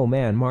 and oh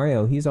man,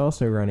 Mario, he's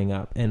also running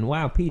up, and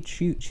wow,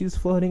 Peach, she's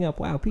floating up.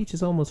 Wow, Peach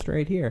is almost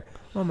right here.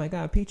 Oh my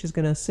god, Peach is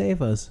gonna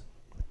save us.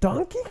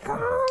 Donkey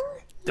Kong."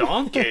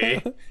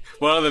 Donkey.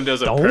 One of them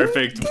does a Donkey?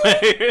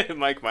 perfect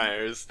Mike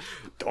Myers.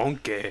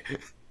 Donkey.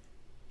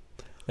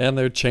 And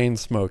they're chain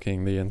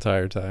smoking the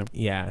entire time.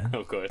 Yeah,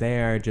 Of course.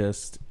 they're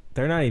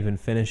not even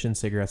finishing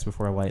cigarettes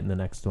before lighting the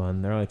next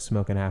one. They're like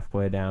smoking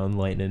halfway down,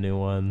 lighting a new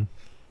one.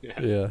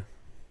 Yeah.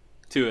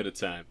 2 at a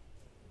time.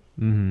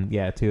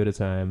 Yeah, 2 at a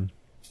time.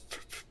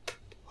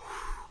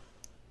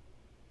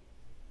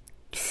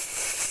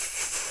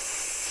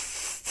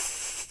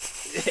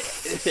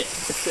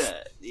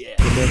 Yeah.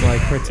 And they're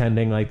like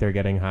pretending like they're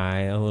getting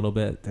high a little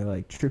bit. They're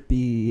like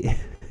trippy.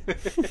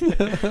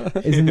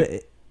 Isn't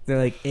it? They're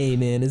like, hey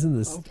man, isn't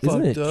it fucked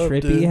trippy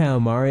up, dude. how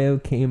Mario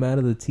came out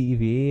of the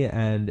TV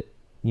and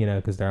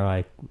because they're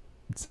like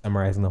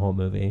summarizing the whole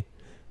movie.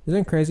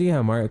 Isn't it crazy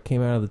how Mario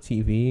came out of the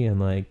TV and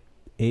like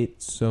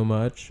ate so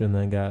much and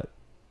then got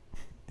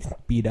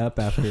beat up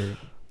after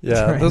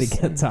Yeah. trying This,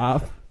 to get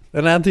top?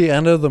 and at the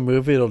end of the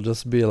movie, it'll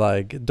just be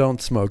like,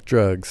 don't smoke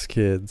drugs,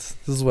 kids.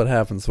 This is what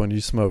happens when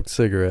you smoke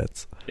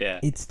cigarettes. Yeah.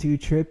 It's too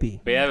trippy.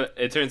 But yeah,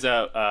 it turns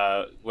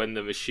out when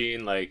the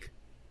machine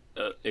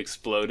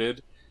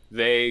exploded,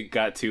 they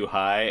got too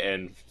high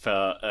and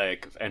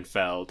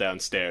fell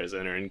downstairs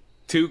and are in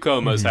 2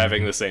 comas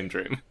having the same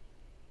dream.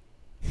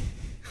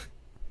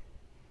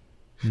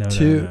 No.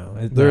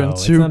 They're in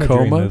it's 2 not a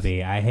dream comas?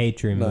 movie. I hate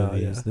dream No,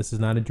 movies. yeah. This is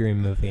not a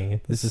dream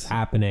movie. This is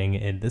happening,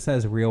 and this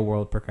has real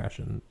world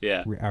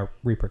Yeah.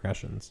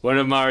 repercussions. One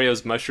of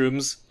Mario's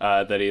mushrooms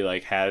that he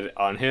had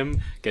on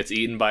him gets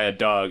eaten by a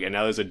dog, and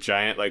now there's a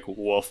giant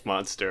wolf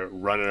monster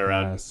running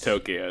around Yes.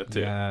 Tokyo too.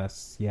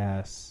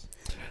 Yes.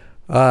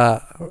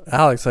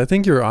 Alex, I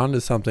think you were onto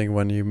something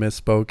when you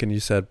misspoke and you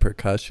said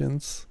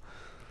percussions.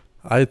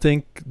 I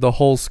think the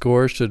whole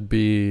score should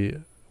be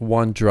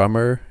one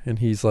drummer, and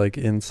he's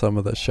in some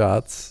of the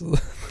shots,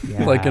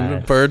 like in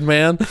Yes.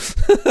 Birdman.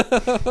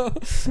 Oh,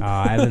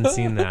 I haven't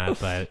seen that,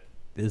 but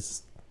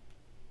this.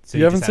 So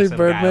You haven't just have seen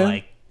some guy,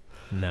 Birdman?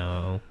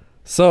 No.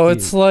 So Dude.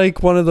 it's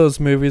like one of those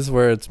movies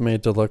where it's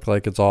made to look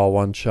like it's all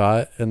one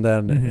shot, and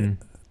then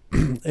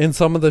in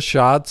some of the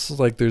shots,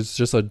 there's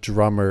just a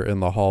drummer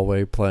in the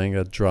hallway playing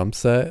a drum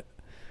set,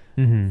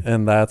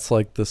 and that's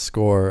the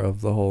score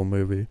of the whole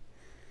movie.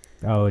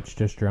 Oh, it's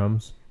just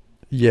drums.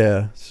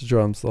 Yeah, it's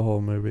drums the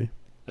whole movie.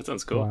 That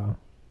sounds cool. Wow.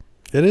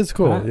 It is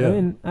cool. I Yeah.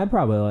 mean, I'd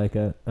probably like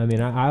it. I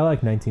mean, I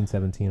like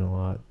 1917 a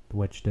lot,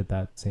 which did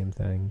that same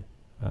thing.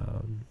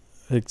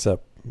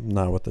 Except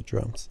not with the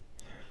drums.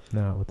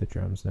 Not with the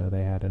drums. No,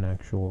 they had an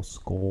actual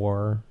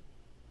score.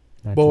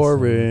 Not just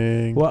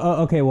Boring.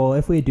 well, okay. Well,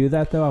 if we do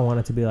that though, I want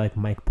it to be like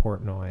Mike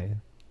Portnoy,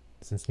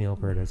 since Neil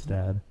Peart is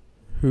dead.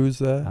 Who's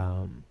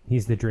that?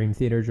 He's the Dream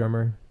Theater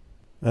drummer.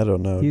 I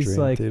don't know. he's Dream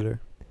like- Theater.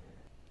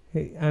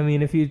 Hey, I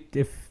mean, if he's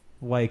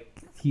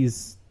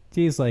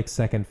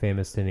second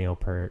famous to Neil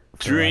Peart. For,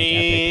 epic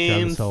Dream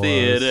drum solos.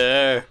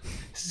 Theater,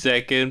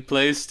 second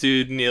place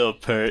to Neil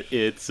Peart.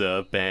 It's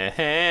a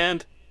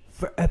band.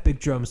 For epic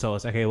drum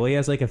solos. Okay, well, he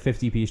has a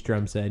 50-piece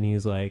drum set, and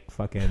he's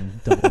fucking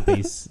double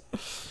bass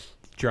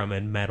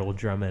drumming, metal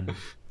drumming,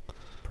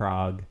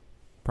 prog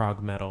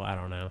metal. I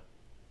don't know.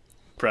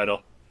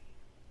 Predel.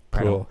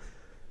 Cool.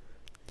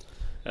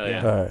 Oh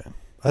yeah. All right.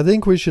 I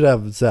think we should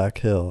have Zach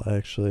Hill,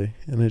 actually,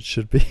 and it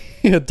should be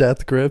a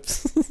Death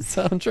Grips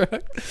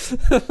soundtrack.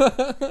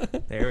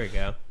 There we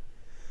go.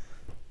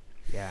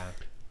 Yeah.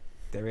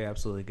 There we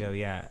absolutely go.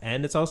 Yeah.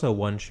 And it's also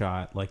one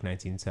shot, like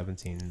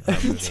 1917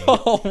 It's movie.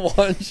 all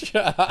one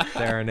shot.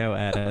 There are no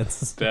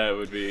edits. That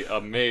would be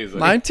amazing.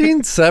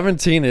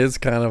 1917 is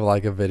kind of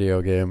like a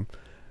video game.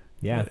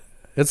 Yeah.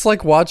 It's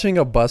like watching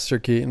a Buster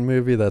Keaton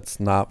movie that's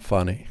not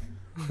funny.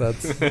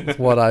 That's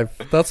what I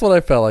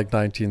felt like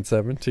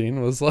 1917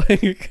 was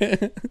like.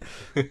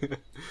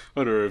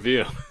 What a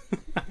review.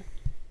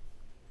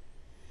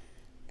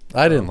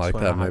 I didn't Oh, like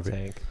just that went a hot movie.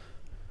 take.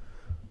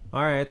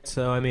 All right,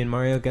 so I mean,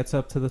 Mario gets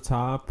up to the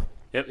top.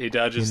 Yep, he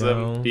dodges You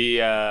know, them.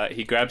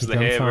 He grabs He the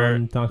jumps hammer.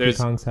 on Donkey There's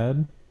Kong's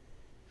head.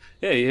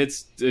 Yeah, he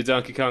hits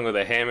Donkey Kong with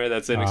a hammer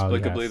that's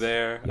inexplicably yes.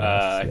 there, Yes,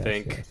 I yes,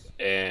 think. yes.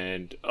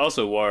 And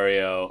also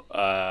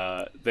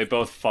Wario, they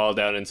both fall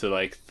down into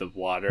like the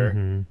water.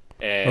 Mhm.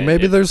 And Or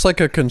maybe there's like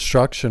a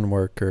construction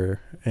worker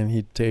and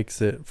he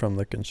takes it from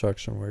the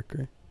construction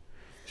worker.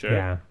 Sure.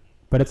 Yeah,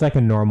 but it's like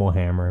a normal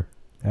hammer,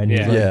 and he's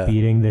Yeah. like Yeah.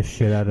 beating the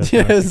shit out of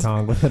Yes. Donkey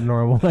Kong with a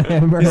normal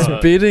hammer. He's Uh,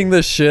 beating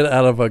the shit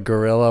out of a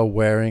gorilla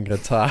wearing a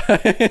tie.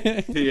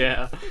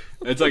 Yeah,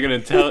 it's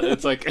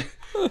like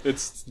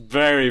it's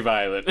very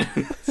violent.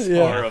 It's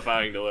Yeah.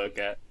 horrifying to look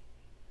at.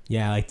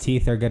 Yeah, like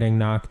teeth are getting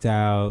knocked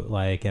out,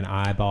 like an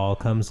eyeball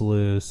comes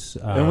loose.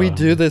 And we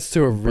do this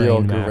to a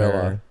real brain gorilla.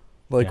 matter.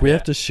 Like, we Yeah.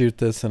 have to shoot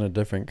this in a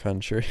different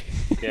country.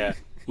 Yeah,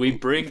 we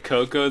bring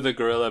Coco the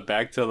gorilla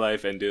back to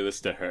life and do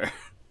this to her.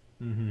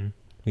 Mm-hmm.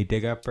 We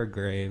dig up her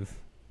grave.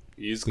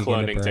 Use We get it,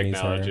 cloning Bernie's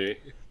technology.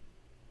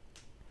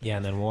 Yeah,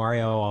 and then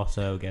Wario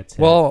also gets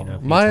hit. Well, a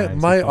few my times, he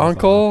my falls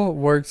uncle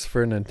works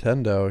for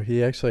Nintendo.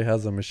 He actually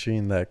has a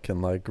machine that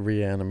can like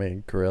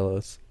reanimate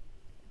gorillas.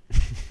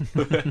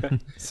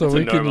 So It's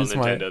we a can normal use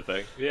my Nintendo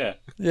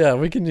thing.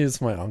 we can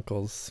use my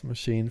uncle's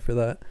machine for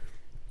that.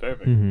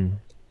 Perfect. off. Mhm.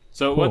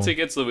 So Cool. once he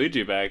gets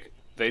Luigi back,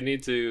 they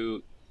need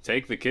to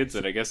take the kids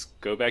and I guess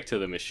go back to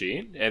the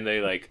machine. And they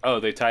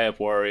they tie up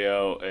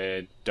Wario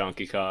and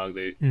Donkey Kong.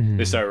 They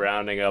Mhm. start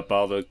rounding up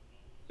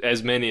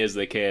as many as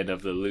they can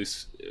of the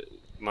loose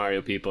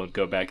Mario people and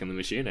go back in the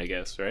machine. I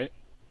guess, right?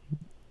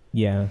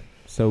 Yeah.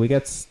 So we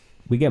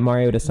get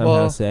Mario to somehow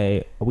Well-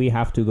 say, "We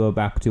have to go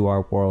back to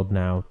our world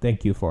now.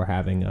 Thank you for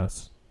having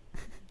us."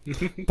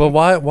 But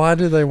why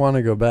do they want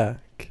to go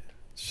back?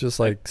 It's just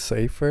like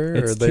safer,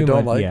 or they too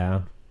don't much- like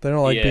Yeah. they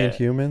don't like being Yeah.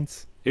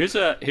 humans. Here's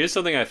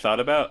something I thought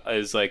about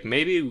is like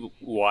maybe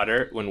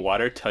when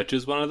water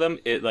touches one of them,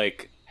 it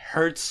like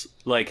hurts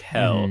like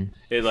hell. Mhm.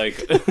 It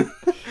like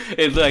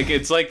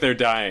it's like they're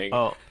dying.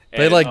 Oh.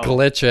 They And- like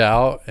glitch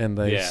out and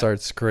they Yeah. start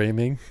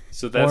screaming.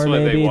 So that's or why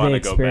maybe they want they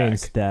to go back.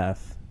 experience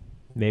death.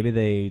 Maybe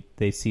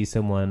they see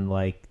someone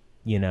like,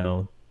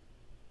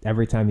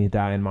 every time you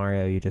die in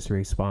Mario, you just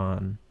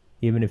respawn.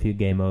 Even if you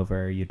game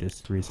over, you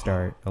just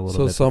restart a little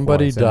So bit.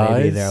 somebody before. So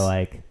maybe dies? they're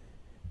like,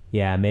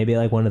 yeah, maybe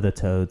like one of the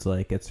Toads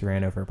like gets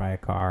ran over by a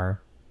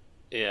car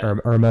Yeah.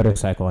 or a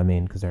motorcycle. I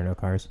mean, because there are no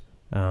cars.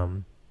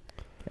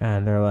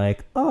 And they're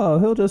like, oh,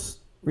 he'll just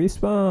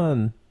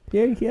respawn.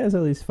 Yeah, he has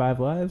at least 5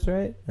 lives,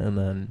 right? And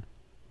then,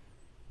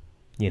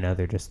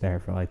 they're just there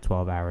for like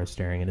 12 hours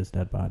staring at his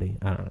dead body.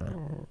 I don't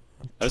know.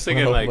 I was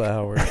thinking 12 like,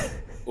 hours.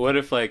 what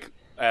if like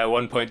at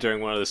one point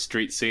during one of the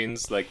street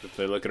scenes, like if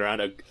they're looking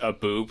around, a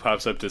boo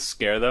pops up to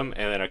scare them,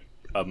 and then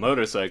a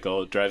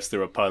motorcycle drives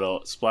through a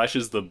puddle,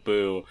 splashes the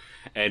boo,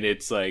 and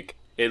it's like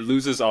it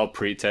loses all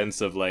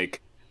pretense of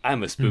like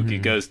I'm a spooky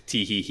ghost,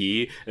 tee hee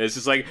hee. And it's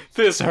just like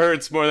this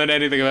hurts more than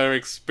anything I've ever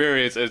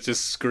experienced. And it's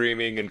just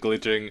screaming and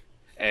glitching,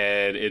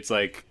 and it's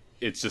like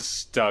it's just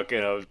stuck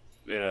in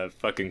a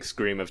fucking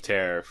scream of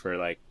terror for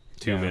like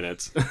 2 Yeah.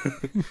 minutes.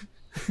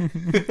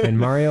 And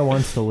Mario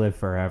wants to live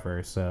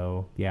forever,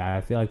 so yeah,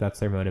 I feel like that's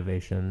their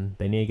motivation.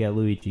 They need to get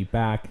Luigi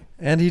back.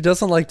 And he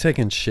doesn't like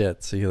taking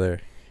shits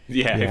either.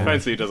 Yeah, Yeah. he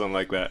finds he doesn't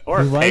like that.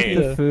 Or He liked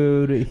pain. the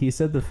food. He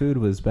said the food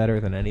was better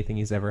than anything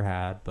he's ever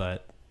had,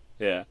 but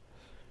Yeah.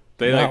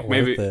 They Not like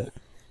maybe worth it.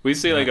 we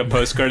see like a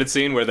post credit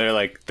scene where they're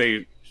like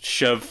they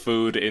shove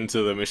food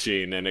into the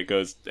machine and it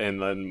goes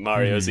and then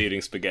Mario's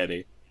eating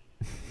spaghetti.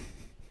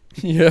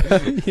 Yeah,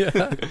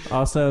 yeah.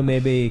 also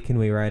maybe can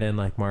we write in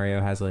like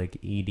Mario has like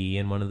ED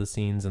in one of the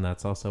scenes, and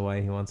that's also why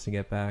he wants to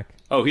get back.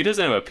 Oh, he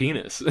doesn't have a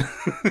penis.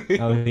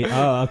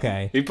 Oh,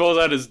 okay. He pulls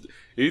out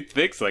he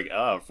thinks like,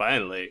 oh,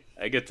 finally,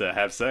 I get to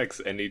have sex,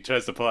 and he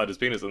tries to pull out his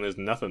penis and there's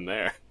nothing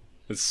there.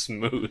 It's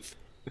smooth.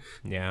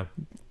 Yeah.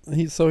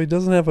 So he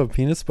doesn't have a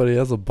penis, but he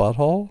has a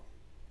butthole.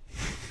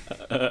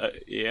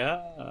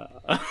 Yeah.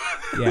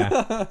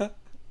 Yeah.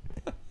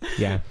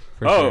 Yeah.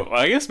 For Oh, sure.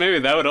 I guess maybe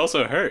that would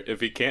also hurt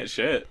if he can't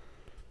shit.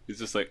 He's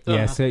just like,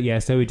 Yeah.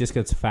 "Ugh." So he just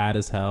gets fat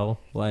as hell.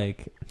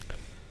 Like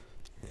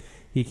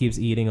he keeps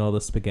eating all the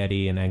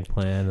spaghetti and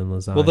eggplant and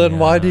lasagna. Well, then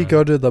why'd he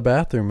go to the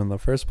bathroom in the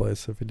first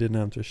place if he didn't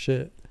have to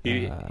shit?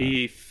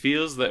 He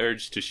feels the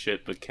urge to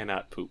shit but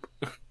cannot poop.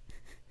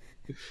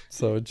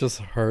 So it just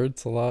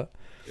hurts a lot.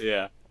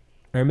 Yeah.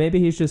 Or maybe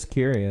he's just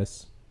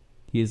curious.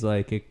 He's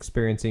like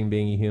experiencing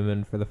being a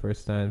human for the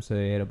first time, so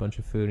he ate a bunch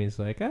of food and he's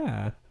like,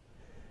 I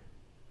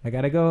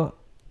gotta go.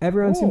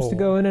 Everyone seems to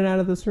go in and out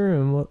of this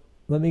room.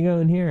 Let me go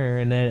in here.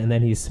 And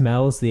then he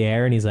smells the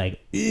air and he's like,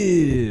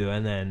 ew.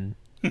 And then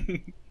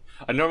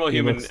A normal He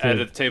human looks at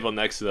like- a table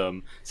next to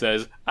them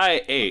says,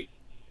 I ate.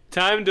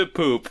 Time to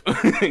poop.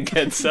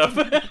 Gets up.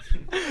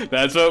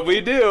 That's what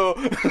we do.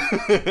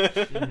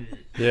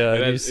 Yeah, and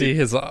you that's- see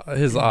his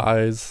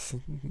eyes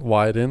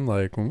widen,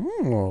 like,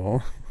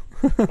 ooh.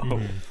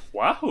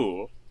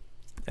 Wow.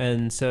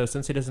 And so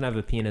since he doesn't have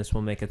a penis,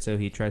 we'll make it so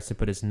he tries to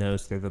put his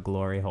nose through the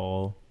glory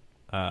hole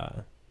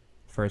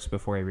first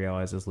before he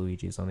realizes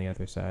Luigi's on the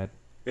other side.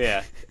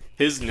 Yeah.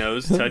 His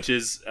nose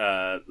touches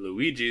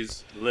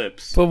Luigi's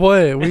lips. But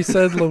wait, we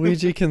said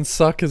Luigi can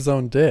suck his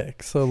own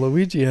dick, so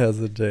Luigi has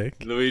a dick.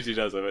 Luigi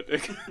does have a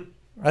dick.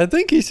 I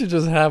think he should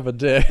just have a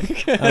dick.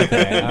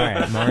 Okay, all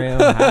right. Mario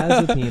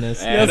has a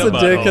penis. He has And a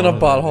a dick and a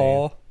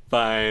butthole. butthole.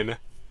 Fine.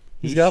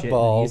 He's got shitting,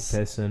 balls. He's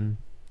pissing.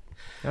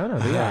 I don't know,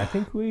 but yeah, I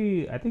think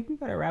we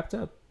got it wrapped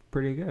up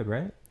pretty good,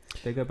 right?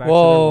 They go back to their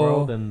Whoa.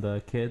 world, and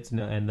the kids,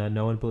 and then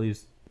no one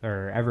believes,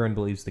 or everyone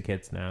believes the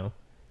kids now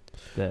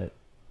that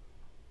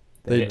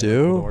They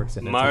do? the orcs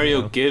in it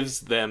Mario now.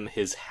 gives them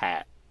his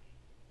hat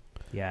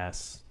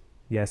Yes,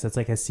 it's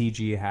like a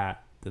CG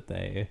hat that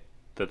they.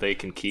 that they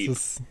can keep.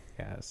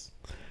 Yes.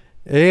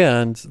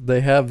 And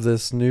they have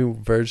this new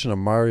version of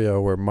Mario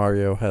where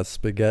Mario has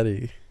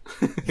spaghetti.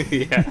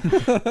 Yeah.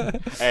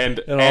 And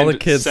And all the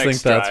kids sex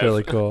think that's drive.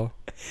 really cool.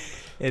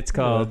 It's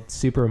called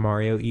Super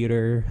Mario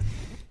Eater.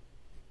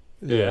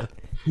 Yeah.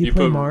 You, You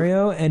play put-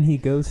 Mario, and he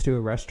goes to a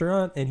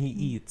restaurant and he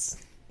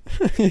eats.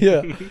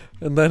 Yeah.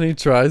 And then he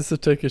tries to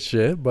take a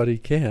shit, but he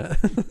can't.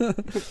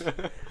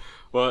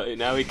 Well,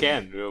 now he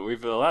can.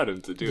 We've allowed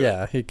him to do it.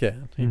 Yeah, he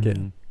can. He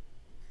can.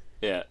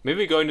 Yeah.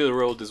 Maybe going to the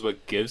world is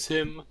what gives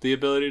him the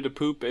ability to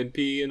poop and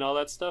pee and all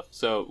that stuff.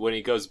 So when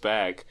he goes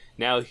back,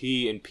 now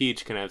he and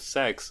Peach can have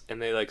sex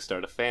and they like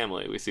start a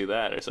family. We see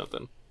that or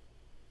something.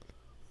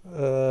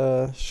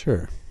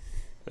 Sure.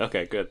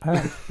 Okay, good.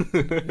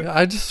 Yeah,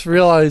 I just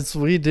realized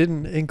we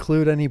didn't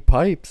include any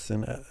pipes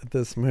in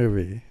this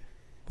movie.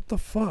 What the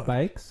fuck?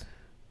 Bikes?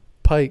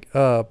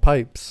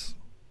 Pipes.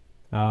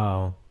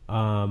 Oh.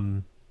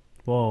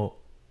 Well,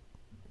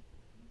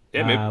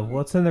 Yeah, maybe.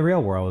 what's in the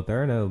real world?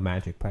 There are no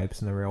magic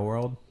pipes in the real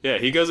world. Yeah,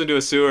 he goes into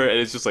a sewer and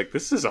it's just like,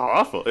 this is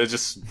awful. It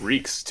just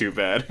reeks too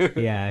bad.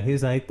 Yeah,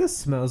 he's like, this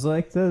smells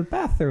like the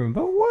bathroom,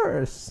 but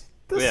worse.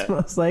 This Yeah.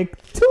 smells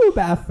like 2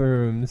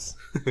 bathrooms.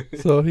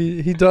 So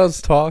he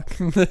does talk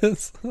in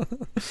this.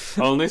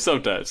 Only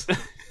sometimes.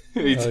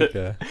 he,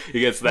 Okay.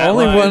 he gets that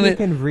Only line. when He it-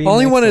 can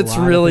only remix when a it's lot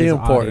of really his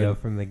important. audio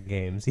from the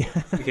games.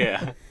 Yeah.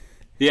 Yeah.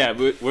 Yeah,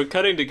 we're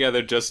cutting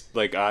together just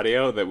like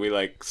audio that we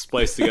like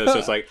splice together. So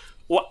it's like,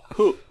 what?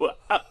 Who? What?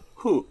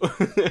 Who?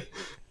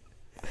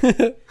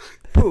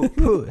 Poo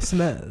poo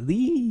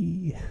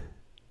smelly.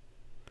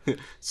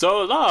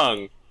 So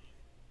long.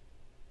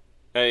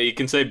 You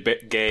can say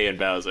gay and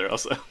Bowser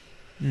also.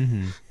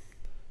 Mm-hmm.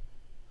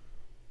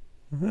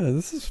 Yeah,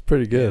 this is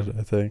pretty good,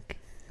 I think.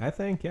 I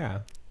think, yeah.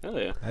 Hell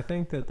yeah. I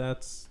think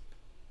that's.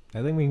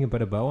 I think we can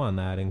put a bow on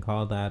that and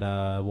call that.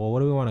 Well, what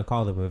do we want to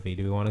call the movie?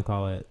 Do we want to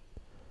call it?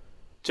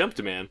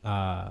 Jumped man.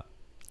 Yeah.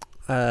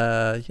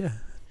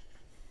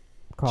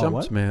 Call Jumped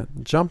what? Man.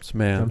 Jumped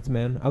Man. Jumped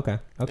Man. Okay.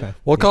 Okay.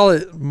 We'll call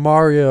it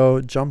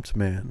Mario Jumped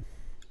Man.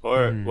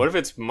 Or what if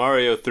it's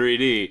Mario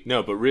 3D?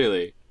 No, but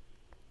really.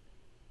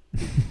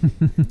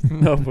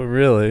 No, but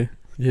really.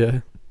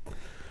 Yeah.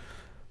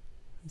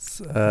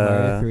 It's,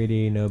 Mario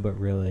 3D. No, but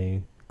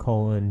really.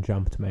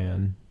 Jumped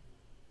Man.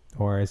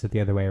 Or is it the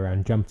other way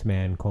around? Jumped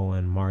Man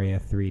Mario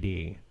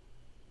 3D.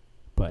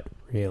 But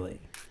really.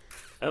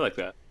 I like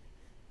that.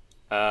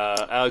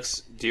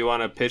 Alex, do you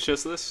want to pitch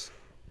us this?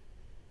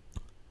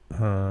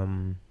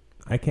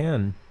 I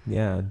can.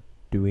 Yeah.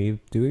 Do we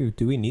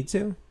need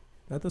to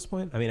at this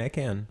point? I mean, I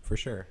can for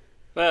sure.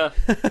 Well,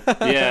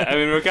 yeah. I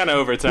mean, we're kind of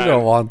over we time.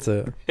 don't want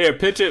to. Here,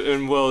 pitch it,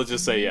 and we'll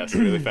just say yes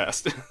really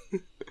fast.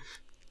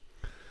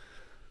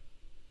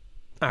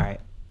 All right.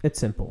 It's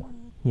simple.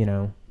 You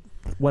know,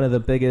 one of the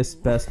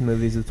biggest, best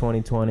movies of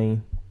 2020.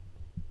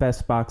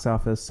 Best box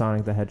office,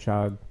 Sonic the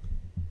Hedgehog.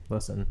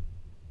 Listen.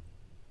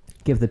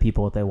 Give the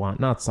people what they want,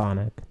 not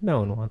Sonic. No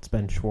one wants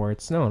Ben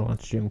Schwartz. No one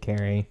wants Jim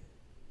Carrey.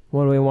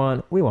 What do we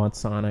want? We want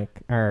Sonic.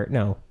 Or,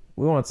 no.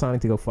 We want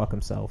Sonic to go fuck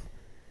himself.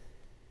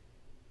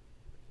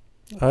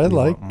 I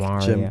like want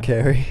Mario. Jim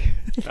Carrey.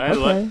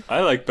 Okay. I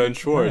like Ben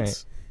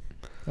Schwartz.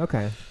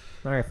 Okay.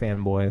 All right,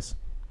 fanboys.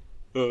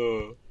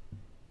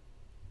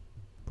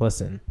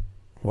 Listen.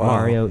 Wow.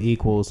 Mario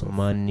equals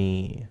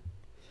money.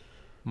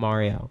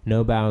 Mario.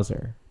 No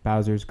Bowser.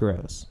 Bowser's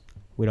gross.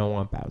 We don't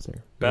want Bowser.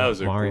 We want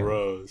Bowser Mario.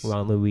 gross. We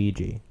want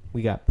Luigi.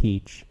 We got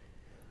Peach.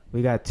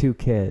 We got 2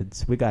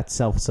 kids. We got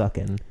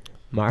self-sucking.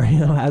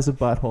 Mario has a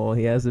butthole.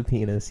 He has a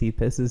penis. He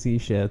pisses. He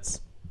shits.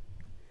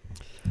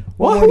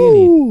 What more do you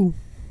need? Woohoo!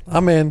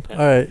 I'm in. All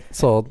right,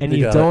 sold. And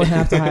you got don't it.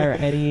 have to hire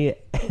any.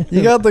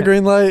 You got the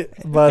green light,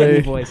 buddy. Any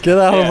voice. Get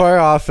out of Yeah. our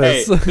Hey,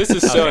 office. this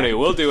is Sony.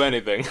 We'll do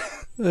anything.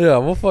 Yeah,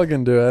 we'll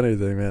fucking do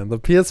anything, man. The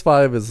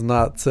PS5 is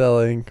not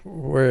selling.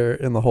 We're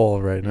in the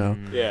hole right now.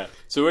 Yeah.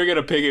 So we're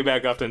gonna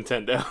piggyback off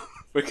Nintendo.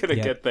 We're gonna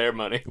Yeah. get their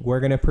money. We're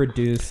gonna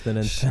produce the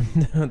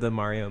Nintendo, the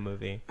Mario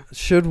movie.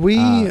 Should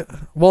we?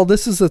 Well,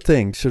 this is the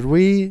thing. Should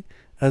we,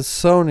 as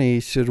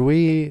Sony, should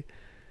we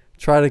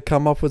try to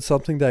come up with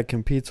something that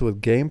competes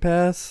with Game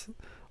Pass,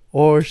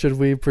 or should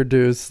we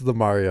produce the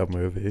Mario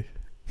movie?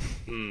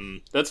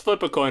 Let's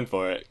flip a coin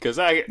for it, because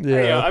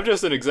Yeah. I'm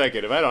just an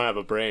executive. I don't have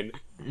a brain.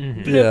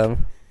 Yeah.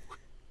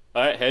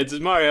 All right, heads is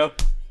Mario.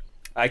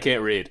 I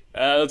can't read.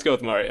 Let's go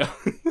with Mario.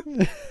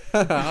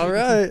 All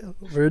right,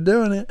 we're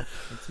doing it.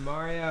 It's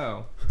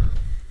Mario.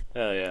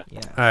 Hell yeah.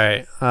 Yeah.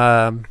 All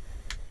right.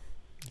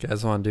 You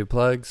guys want to do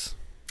plugs?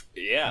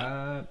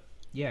 Yeah.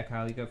 Yeah,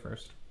 Kyle, you go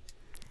first.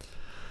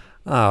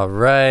 All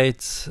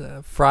right.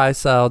 Fry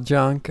Style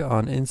Junk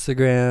on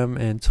Instagram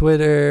and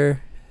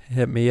Twitter.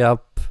 Hit me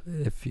up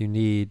if you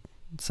need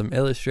some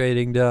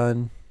illustrating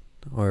done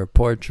or a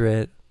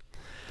portrait,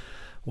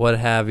 what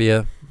have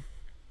you.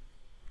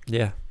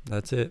 Yeah,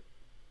 that's it.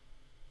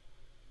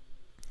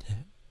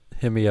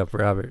 Hit me up,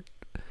 Robert.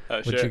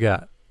 What Sure. you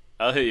got?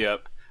 I'll hit you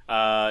up.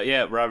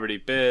 Yeah, Robert E.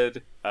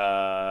 Bid.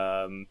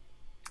 I'm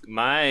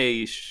gonna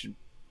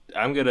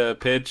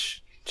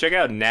pitch. Check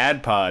out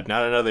NADPod,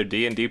 Not Another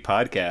D&D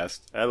Podcast.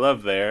 I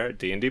love their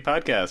D&D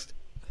podcast.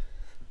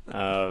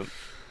 All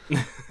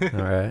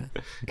right.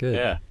 Good.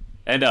 Yeah,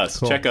 and us.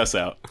 Cool. Check us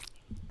out.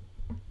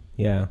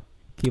 Yeah.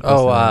 Keep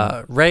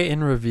us Rate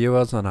and review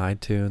us on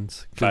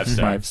iTunes.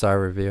 5-star. 5-star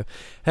review.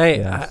 Hey,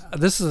 Yes.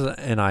 this is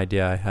an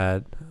idea I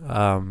had.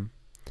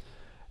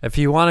 If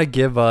you want to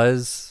give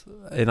us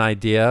an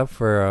idea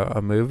for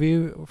a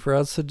movie for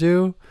us to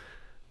do,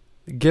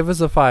 give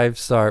us a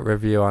 5-star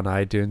review on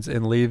iTunes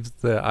and leave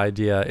the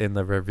idea in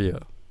the review.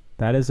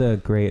 That is a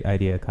great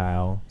idea,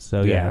 Kyle.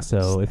 So Yeah,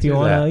 so if do you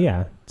want that.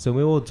 to, so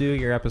we will do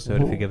your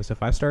episode if you give us a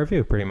 5-star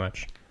review, pretty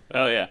much.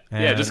 Oh yeah, yeah.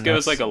 And Just give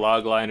us that's- like a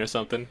log line or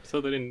something, so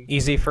they didn't.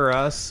 Easy for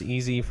us,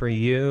 easy for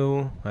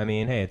you. I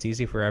mean, hey, it's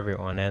easy for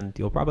everyone, and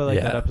you'll probably like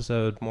that Yeah.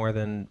 episode more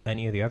than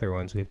any of the other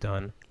ones we've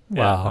done.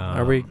 Wow,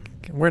 Yeah. are we?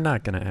 We're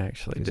not gonna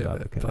actually Who's do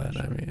got it, the but I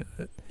connection?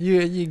 mean,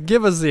 you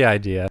give us the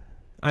idea.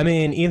 I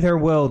mean, either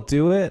we'll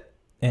do it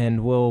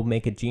and we'll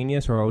make it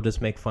genius, or we'll just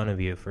make fun of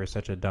you for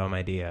such a dumb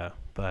idea.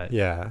 But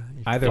Yeah.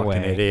 you Either fucking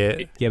way,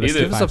 idiot. give us Either-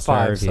 a Give us a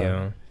 5-star 5-star.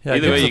 review. Yeah, Either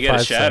give way, us you a get a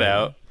 5-star. shout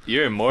out.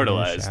 You're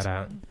immortalized. Shout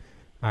out.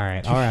 All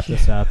right, I'll wrap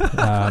this up.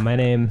 My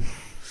name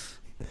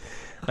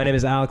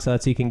is Alex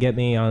Utz. You can get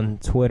me on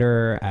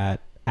Twitter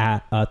at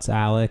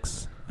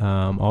UtzAlex.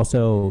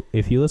 Also,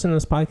 if you listen to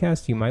this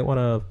podcast, you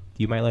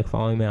might like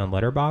following me on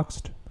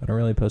Letterboxd. I don't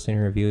really post any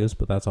reviews,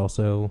 but that's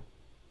also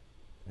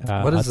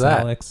What is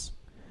that? UtzAlex.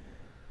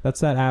 That's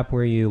that app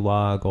where you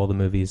log all the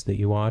movies that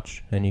you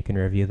watch, and you can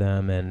review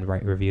them and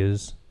write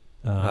reviews.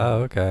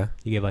 Oh, okay.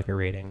 You give like a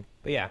rating.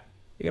 But yeah,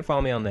 you can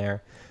follow me on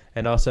there.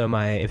 And also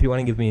if you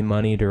want to give me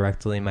money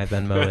directly, my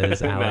Venmo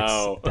is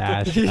No.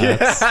 Alex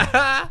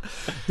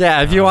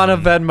Yeah, if you want to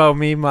Venmo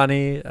me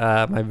money,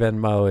 my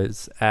Venmo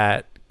is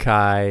at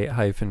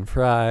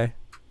Kai-Fry.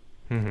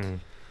 But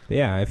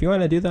yeah, if you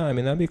want to do that, I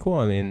mean, that'd be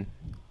cool.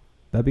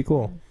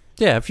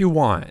 Yeah, if you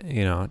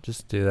want,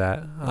 just do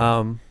that.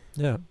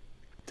 Yeah.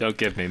 Don't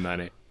give me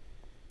money.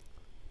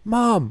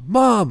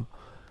 Mom,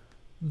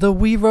 the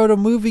We Wrote a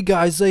Movie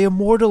guys, they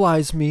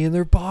immortalized me in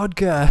their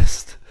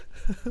podcast.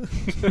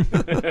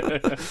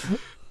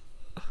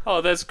 Oh,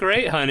 that's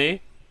great,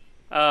 honey.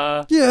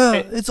 Yeah,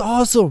 Hey. it's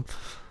awesome.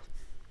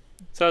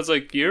 Sounds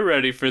like you're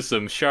ready for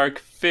some shark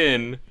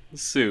fin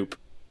soup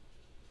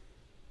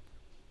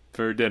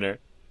for dinner.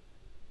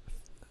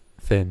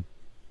 Finn.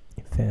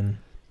 Finn.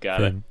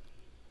 Got it.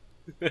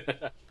 Finn.